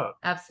screwed Absolutely. it up.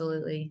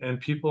 Absolutely. And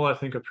people, I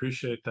think,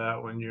 appreciate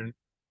that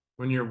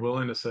when you're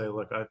willing to say,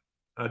 look,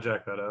 I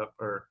jacked that up,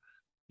 or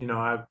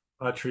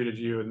I treated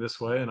you in this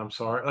way and I'm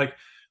sorry. Like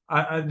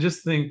I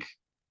just think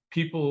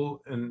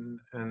people and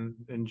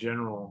in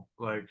general,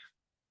 like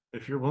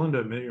if you're willing to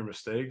admit your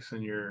mistakes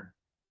and you're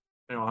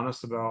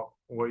honest about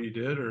what you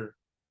did, or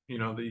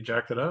that you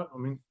jacked it up, I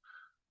mean,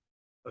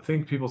 I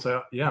think people say,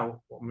 yeah,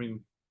 well, I mean,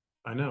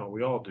 I know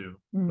we all do,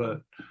 Mhm.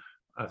 but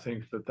I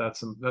think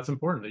that's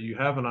important, that you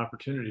have an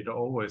opportunity to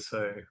always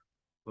say,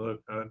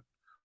 look,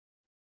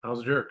 I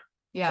was a jerk.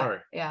 Yeah, Sorry.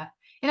 yeah.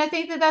 And I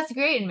think that that's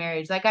great in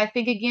marriage. Like, I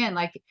think again,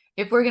 like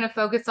if we're going to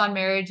focus on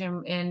marriage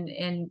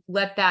and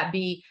let that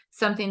be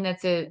something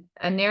that's a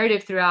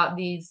narrative throughout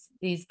these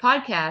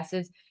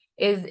podcasts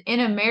is in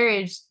a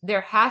marriage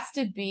there has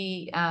to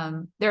be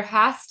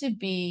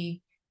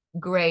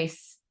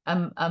grace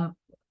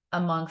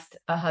amongst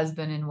a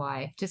husband and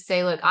wife to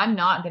say, look, I'm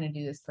not going to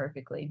do this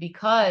perfectly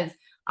because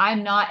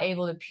I'm not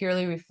able to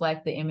purely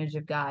reflect the image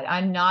of God.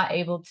 I'm not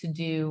able to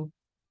do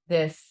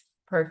this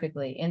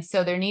perfectly. And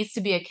so there needs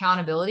to be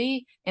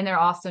accountability, and there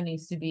also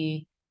needs to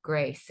be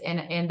grace.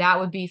 And that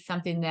would be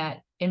something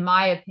that, in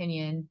my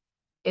opinion,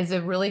 is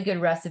a really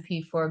good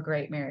recipe for a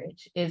great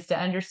marriage, is to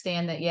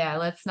understand that, yeah,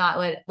 let's not,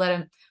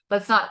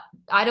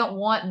 I don't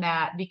want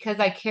Matt, because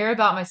I care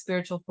about my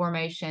spiritual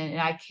formation and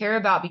I care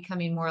about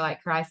becoming more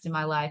like Christ in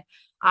my life.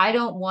 I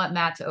don't want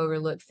Matt to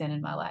overlook sin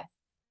in my life.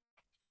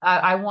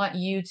 I want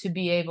you to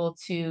be able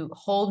to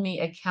hold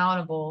me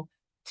accountable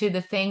to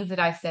the things that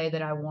I say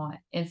that I want.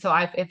 And so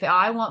if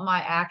I want my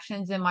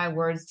actions and my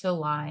words to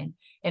align,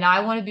 and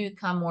I want to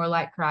become more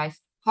like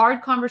Christ,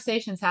 hard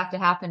conversations have to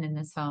happen in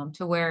this home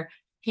to where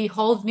he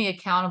holds me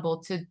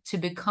accountable to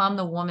become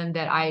the woman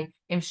that I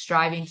am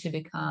striving to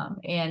become.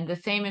 And the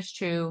same is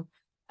true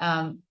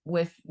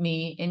with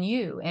me and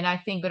you. And I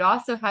think, but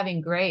also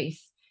having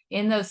grace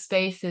in those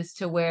spaces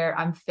to where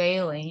I'm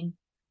failing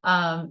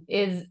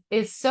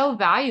is so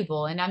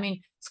valuable. And I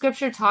mean,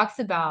 scripture talks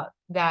about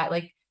that,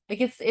 like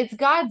it's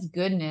God's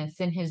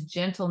goodness and his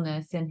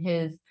gentleness and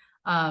his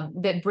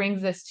that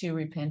brings us to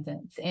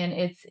repentance, and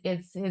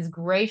it's his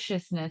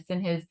graciousness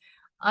and his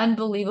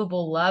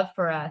unbelievable love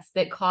for us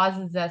that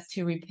causes us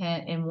to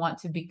repent and want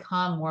to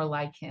become more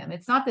like him.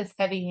 It's not this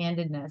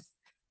heavy-handedness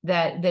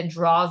that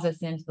draws us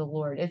into the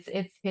Lord.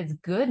 It's his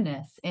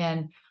goodness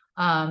and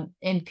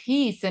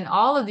peace and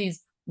all of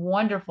these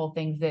wonderful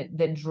things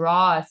that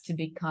draw us to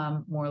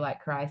become more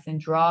like Christ and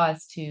draw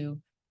us to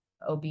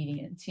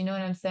obedience. You know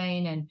what I'm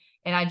saying?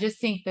 And I just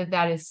think that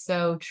that is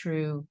so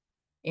true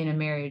in a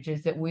marriage,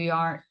 is that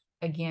we're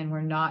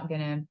not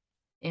going to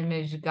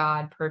image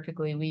God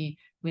perfectly. We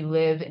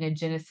live in a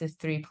Genesis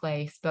 3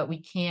 place, but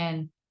we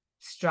can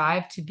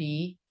strive to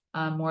be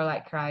more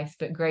like Christ,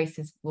 but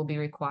will be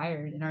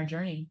required in our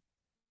journey.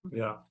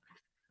 Yeah.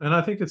 And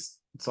I think it's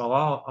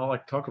all I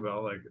like to talk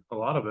about. Like a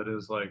lot of it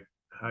is like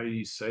how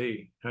you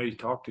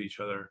talk to each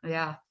other.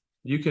 Yeah.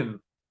 You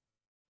can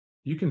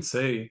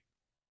say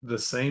the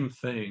same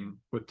thing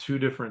with two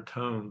different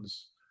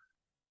tones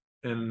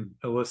and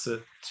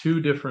elicit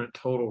two different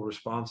total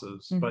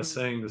responses by Mhm.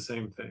 saying the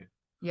same thing.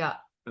 Yeah.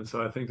 And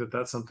so I think that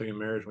that's something in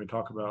marriage, when we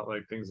talk about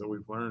like things that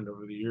we've learned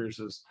over the years,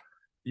 is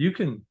you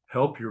can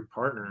help your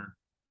partner,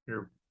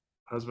 your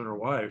husband or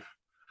wife,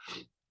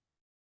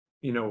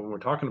 when we're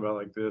talking about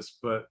like this,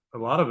 but a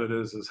lot of it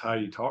is how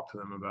you talk to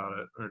them about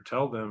it, or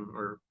tell them,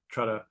 or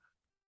try to,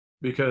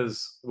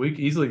 because we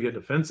easily get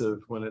defensive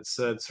when it's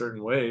said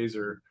certain ways,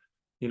 or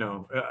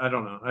I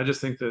don't know. I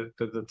just think that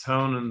the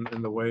tone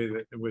and the way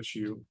that in which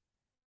you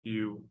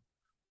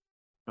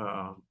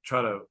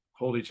try to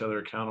hold each other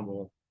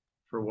accountable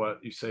for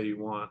what you say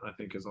you want, I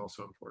think is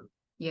also important.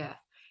 Yeah.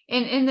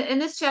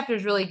 And this chapter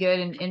is really good.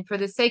 And for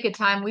the sake of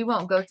time, we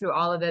won't go through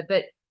all of it,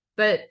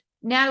 but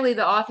Natalie,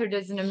 the author,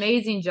 does an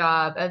amazing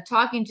job of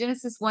talking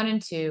Genesis 1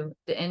 and 2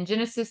 and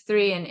Genesis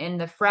 3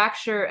 and the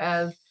fracture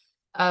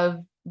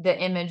of the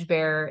image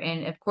bearer.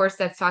 And of course,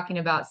 that's talking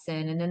about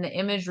sin, and then the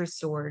image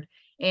restored.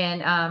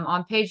 And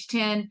on page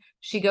 10,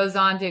 she goes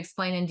on to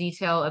explain in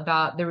detail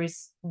about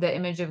the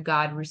image of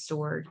God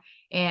restored.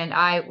 And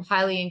I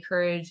highly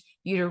encourage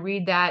you to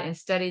read that and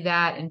study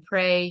that and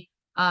pray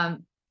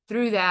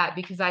through that,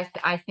 because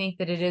I think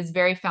that it is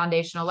very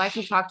foundational. Like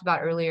we talked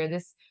about earlier,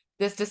 this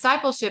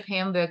discipleship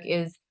handbook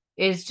is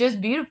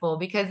just beautiful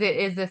because it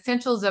is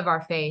essentials of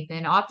our faith.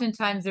 And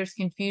oftentimes there's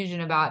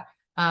confusion about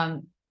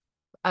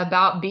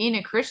being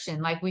a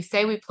Christian. Like, we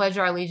say we pledge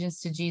our allegiance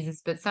to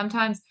Jesus, but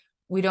sometimes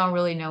we don't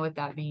really know what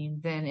that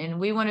means. And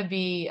we want to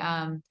be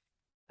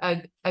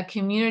a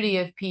community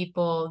of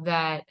people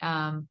that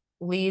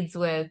leads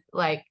with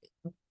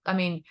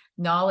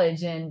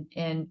knowledge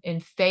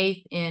and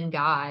faith in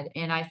God.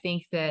 And I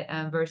think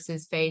that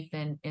versus faith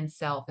in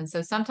self. And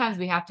so sometimes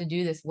we have to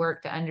do this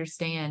work to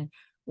understand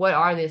what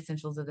are the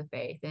essentials of the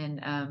faith.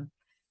 And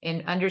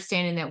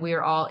understanding that we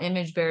are all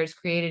image bearers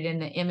created in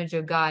the image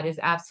of God is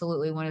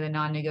absolutely one of the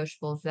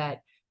non-negotiables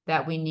that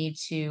we need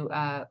to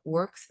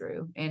work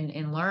through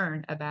and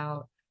learn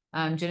about.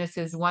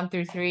 Genesis 1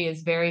 through 3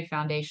 is very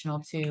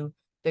foundational to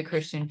the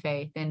Christian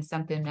faith, and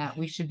something that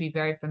we should be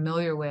very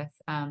familiar with,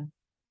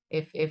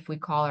 if we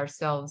call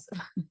ourselves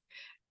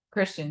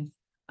Christians.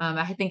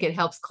 I think it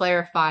helps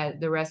clarify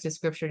the rest of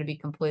scripture, to be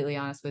completely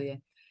honest with you.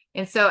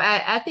 And so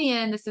at the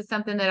end, this is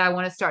something that I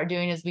want to start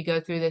doing as we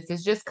go through this,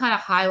 is just kind of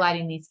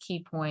highlighting these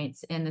key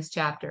points in this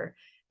chapter.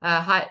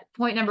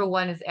 Point number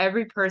 1 is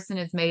every person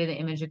is made in the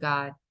image of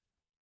God.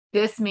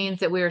 This means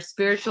that we are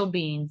spiritual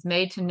beings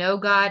made to know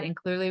God and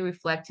clearly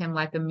reflect him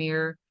like a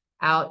mirror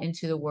out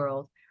into the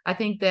world. I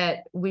think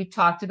that we've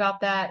talked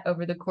about that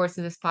over the course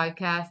of this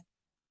podcast,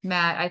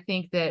 Matt. I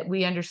think that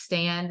we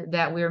understand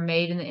that we're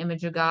made in the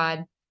image of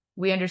God.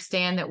 We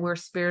understand that we're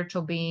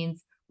spiritual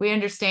beings. We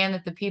understand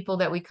that the people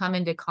that we come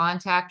into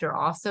contact are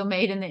also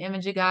made in the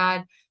image of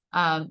God.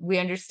 We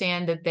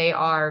understand that they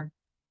are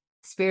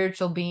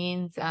spiritual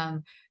beings,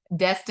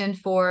 destined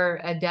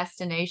for a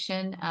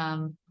destination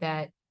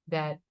that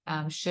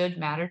should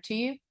matter to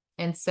you.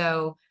 And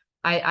so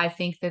I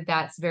think that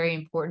that's very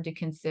important to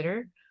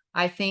consider.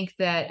 I think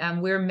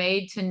that we're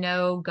made to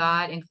know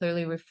God and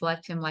clearly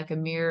reflect him like a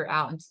mirror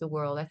out into the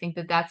world. I think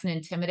that that's an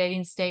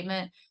intimidating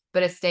statement,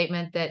 but a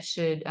statement that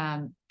should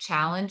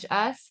challenge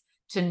us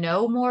to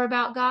know more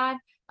about God,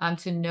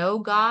 to know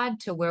God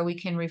to where we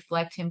can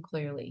reflect him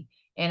clearly.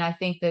 And I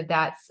think that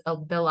that's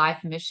the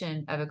life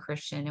mission of a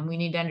Christian. And we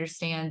need to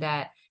understand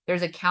that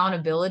there's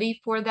accountability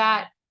for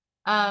that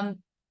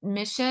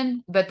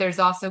mission, but there's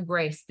also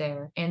grace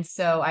there. And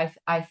so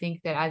I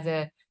think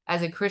that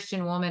as a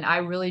Christian woman, I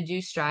really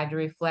do strive to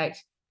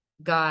reflect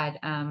God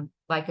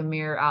like a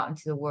mirror out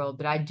into the world.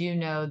 But I do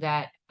know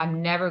that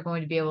I'm never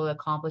going to be able to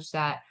accomplish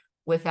that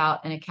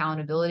without an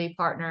accountability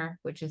partner,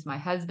 which is my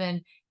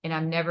husband. And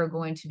I'm never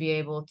going to be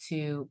able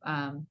to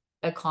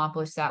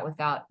accomplish that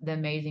without the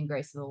amazing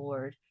grace of the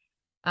Lord.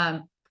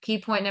 Key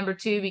point number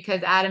 2,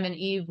 because Adam and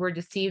Eve were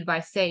deceived by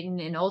Satan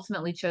and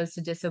ultimately chose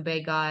to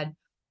disobey God,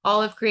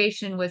 all of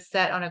creation was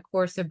set on a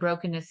course of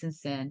brokenness and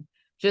sin.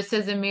 Just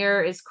as a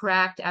mirror is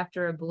cracked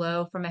after a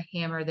blow from a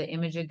hammer, the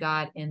image of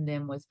God in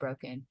them was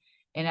broken.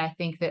 And I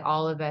think that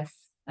all of us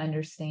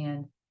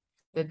understand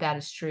that that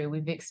is true.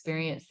 We've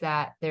experienced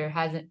that.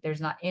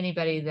 There's not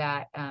anybody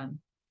that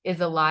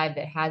is alive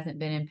that hasn't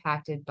been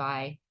impacted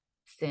by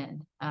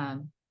sin.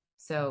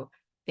 So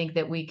I think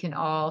that we can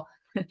all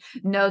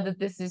know that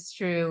this is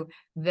true,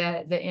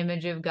 that the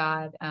image of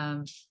God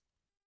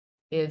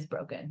is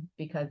broken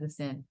because of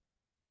sin.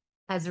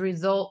 As a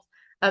result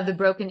of the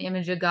broken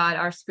image of God,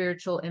 our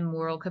spiritual and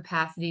moral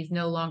capacities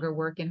no longer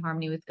work in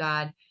harmony with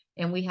God,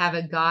 and we have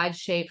a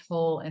God-shaped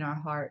hole in our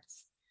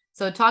hearts.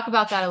 So talk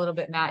about that a little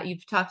bit, Matt.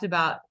 You've talked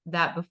about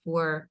that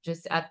before,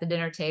 just at the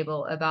dinner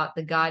table, about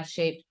the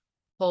God-shaped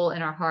hole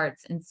in our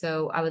hearts. And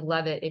so I would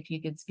love it if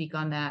you could speak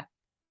on that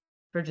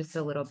for just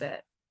a little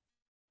bit.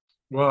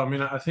 Well, I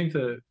mean, I think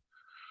that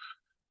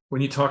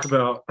when you talk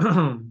about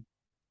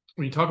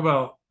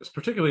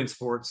particularly in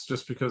sports,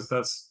 just because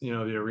that's, the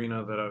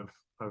arena that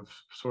I've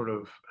sort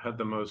of had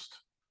the most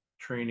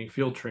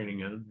field training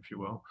in, if you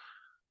will.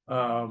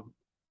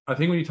 I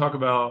think when you talk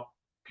about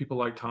people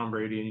like Tom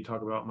Brady and you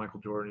talk about Michael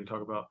Jordan, you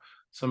talk about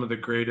some of the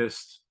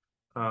greatest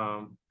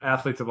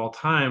athletes of all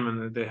time,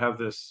 and they have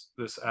this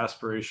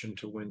aspiration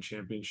to win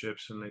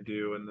championships, and they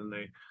do, and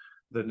then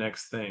the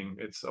next thing,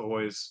 it's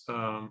always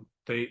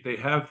they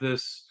have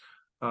this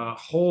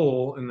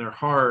hole in their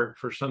heart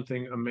for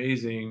something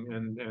amazing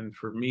and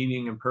for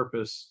meaning and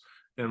purpose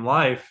in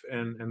life,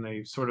 and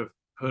they sort of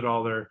put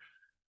all their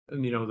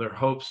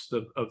hopes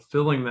of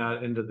filling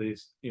that into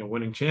these,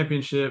 winning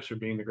championships or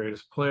being the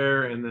greatest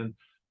player. And then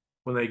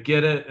when they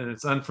get it and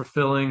it's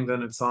unfulfilling,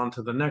 then it's on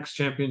to the next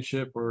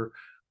championship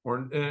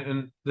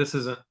and this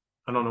isn't,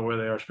 I don't know where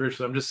they are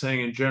spiritually. I'm just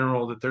saying in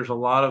general that there's a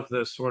lot of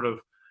this sort of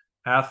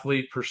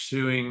athlete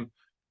pursuing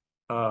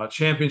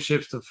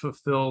championships to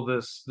fulfill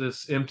this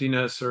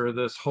emptiness or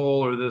this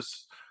hole or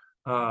this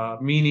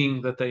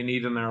meaning that they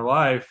need in their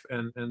life,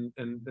 and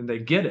they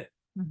get it.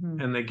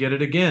 Mm-hmm. And they get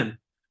it again,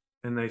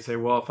 and they say,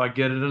 well, if I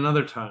get it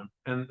another time,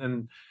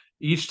 and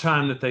each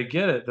time that they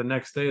get it, the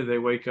next day they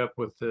wake up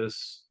with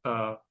this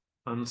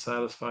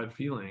unsatisfied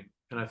feeling.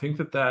 And I think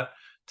that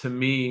to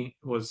me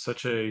was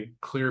such a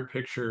clear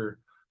picture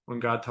when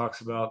God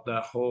talks about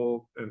that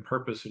hole and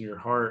purpose in your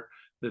heart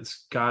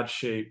that's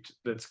God-shaped,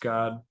 that's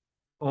God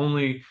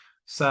only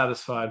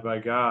satisfied by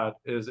God,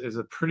 is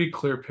a pretty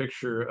clear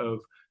picture of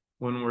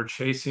when we're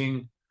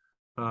chasing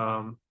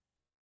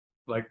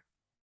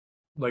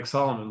like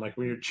Solomon, like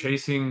when you're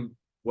chasing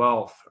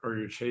wealth, or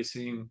you're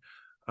chasing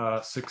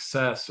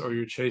success, or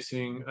you're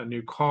chasing a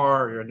new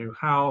car or a new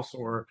house,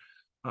 or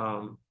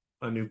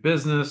a new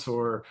business,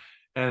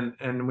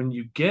 and when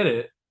you get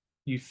it,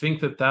 you think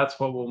that that's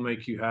what will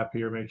make you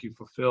happy or make you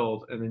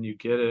fulfilled, and then you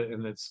get it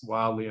and it's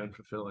wildly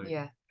unfulfilling.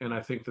 Yeah. And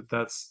I think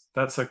that's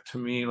like, to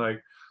me,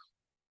 like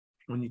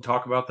when you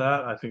talk about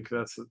that, I think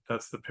that's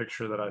the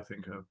picture that I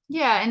think of.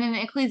 Yeah, and in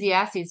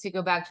Ecclesiastes, to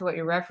go back to what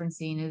you're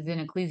referencing, is in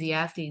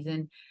Ecclesiastes,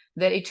 and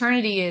that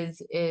eternity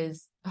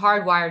is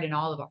hardwired in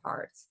all of our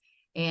hearts.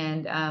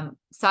 And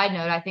side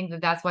note, I think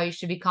that that's why you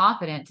should be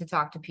confident to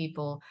talk to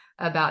people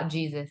about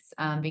Jesus,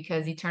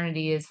 because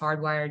eternity is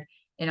hardwired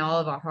in all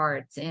of our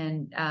hearts.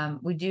 And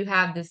we do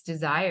have this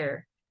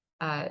desire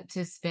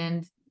to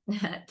spend,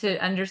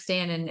 to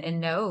understand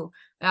and know,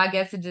 I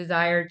guess, a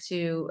desire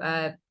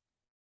to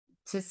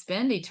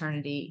spend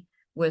eternity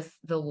with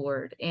the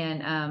Lord.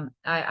 And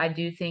I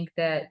do think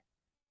that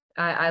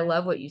I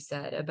love what you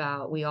said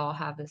about we all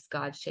have this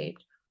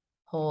God-shaped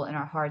hole in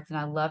our hearts. And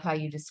I love how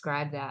you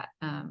described that.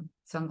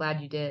 So I'm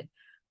glad you did.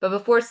 But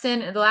before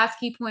sin, the last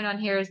key point on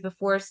here is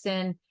before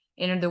sin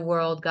entered the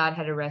world, God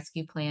had a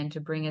rescue plan to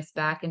bring us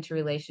back into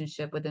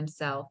relationship with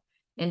himself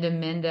and to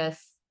mend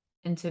us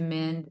and to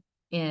mend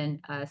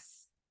in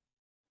us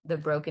the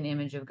broken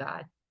image of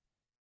God.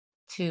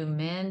 To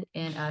mend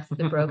in us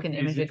the broken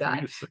image of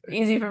God.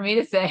 Easy for me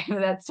to say,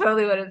 but that's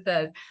totally what it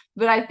says.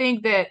 But I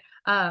think that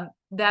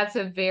that's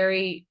a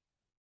very,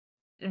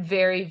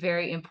 very,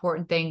 very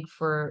important thing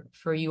for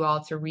you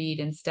all to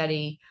read and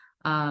study,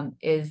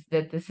 is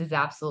that this is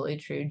absolutely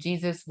true.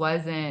 Jesus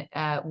wasn't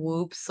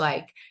whoops,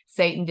 like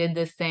Satan did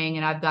this thing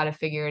and I've got to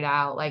figure it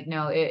out. Like,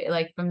 no,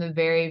 like from the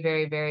very,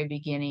 very, very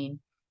beginning,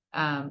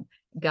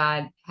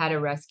 God had a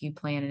rescue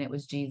plan, and it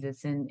was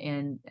Jesus,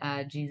 and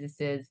Jesus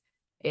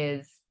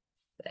is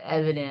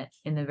evident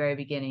in the very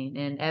beginning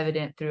and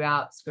evident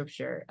throughout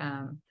Scripture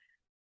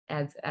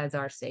as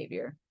our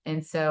Savior.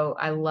 And so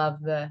I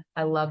love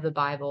the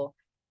Bible,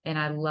 and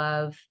I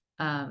love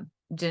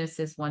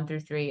Genesis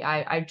 1-3.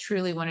 I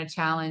truly want to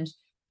challenge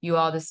you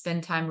all to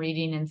spend time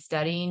reading and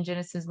studying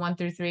Genesis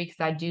 1-3, because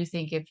I do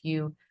think if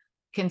you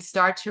can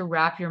start to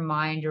wrap your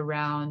mind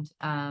around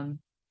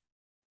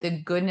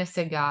the goodness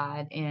of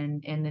God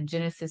and the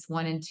Genesis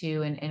 1 and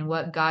 2 and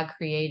what God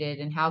created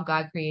and how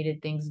God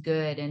created things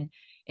good, and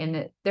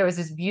that there was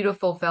this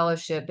beautiful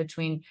fellowship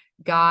between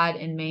God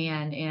and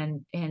man,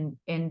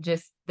 and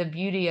just the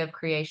beauty of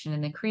creation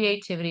and the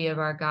creativity of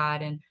our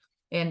God, and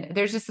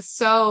there's just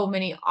so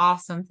many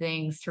awesome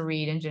things to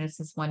read in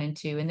Genesis 1 and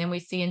 2. And then we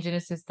see in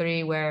Genesis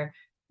 3 where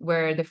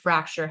the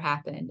fracture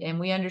happened, and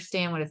we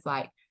understand what it's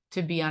like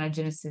to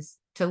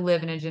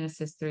live in a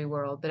Genesis 3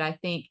 world. But I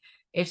think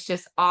it's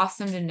just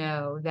awesome to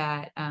know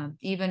that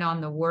even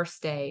on the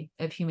worst day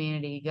of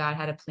humanity, God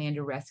had a plan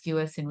to rescue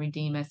us and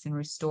redeem us and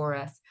restore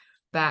us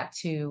back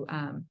to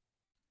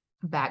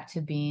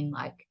being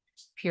like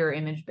pure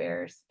image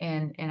bearers.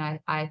 And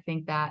I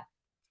think that's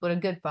what a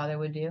good father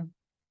would do.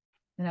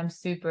 And I'm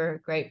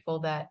super grateful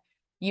that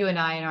you and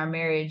I in our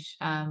marriage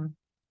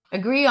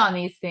agree on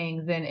these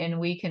things, and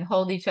we can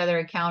hold each other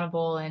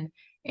accountable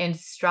and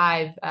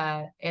strive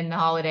in the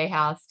Holiday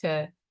House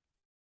to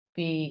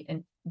be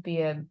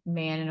a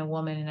man and a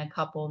woman and a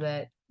couple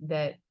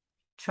that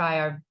try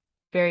our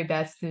very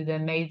best through the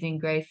amazing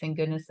grace and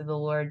goodness of the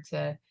Lord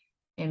to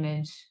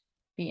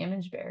be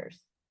image bearers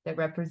that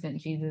represent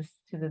Jesus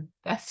to the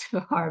best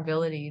of our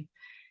abilities.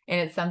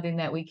 And it's something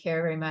that we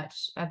care very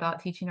much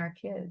about teaching our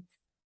kids.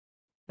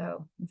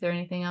 So is there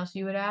anything else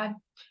you would add?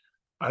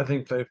 I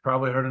think they've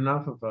probably heard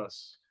enough of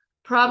us.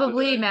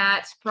 Probably,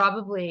 Matt,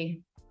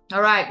 probably.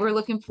 All right, we're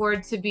looking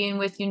forward to being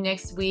with you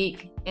next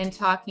week and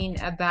talking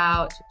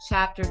about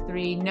chapter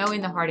 3,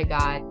 Knowing the Heart of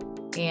God.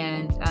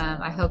 And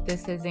I hope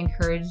this has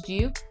encouraged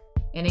you.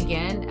 And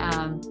again,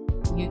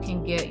 you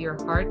can get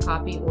your hard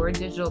copy or a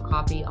digital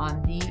copy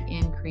on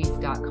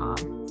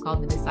theincrease.com. It's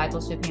called the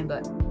Discipleship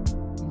Handbook.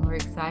 And we're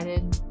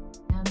excited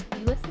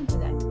you listened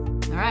today.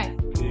 All right.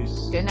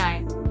 Peace. Good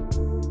night.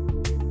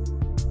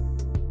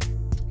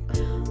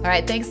 All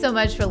right, thanks so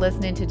much for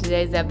listening to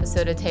today's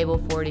episode of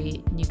Table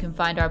 40. You can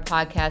find our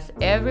podcast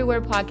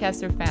everywhere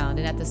podcasts are found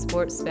and at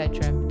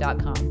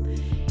thesportspectrum.com.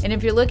 And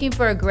if you're looking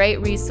for a great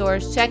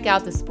resource, check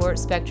out the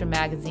Sports Spectrum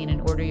magazine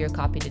and order your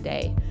copy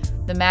today.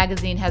 The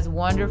magazine has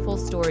wonderful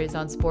stories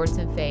on sports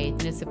and faith,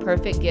 and it's a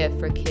perfect gift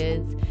for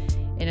kids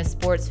and a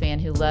sports fan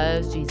who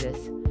loves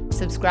Jesus.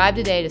 Subscribe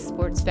today to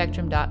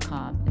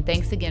sportspectrum.com. And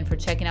thanks again for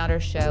checking out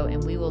our show,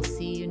 and we will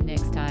see you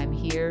next time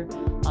here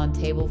on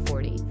Table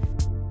 40.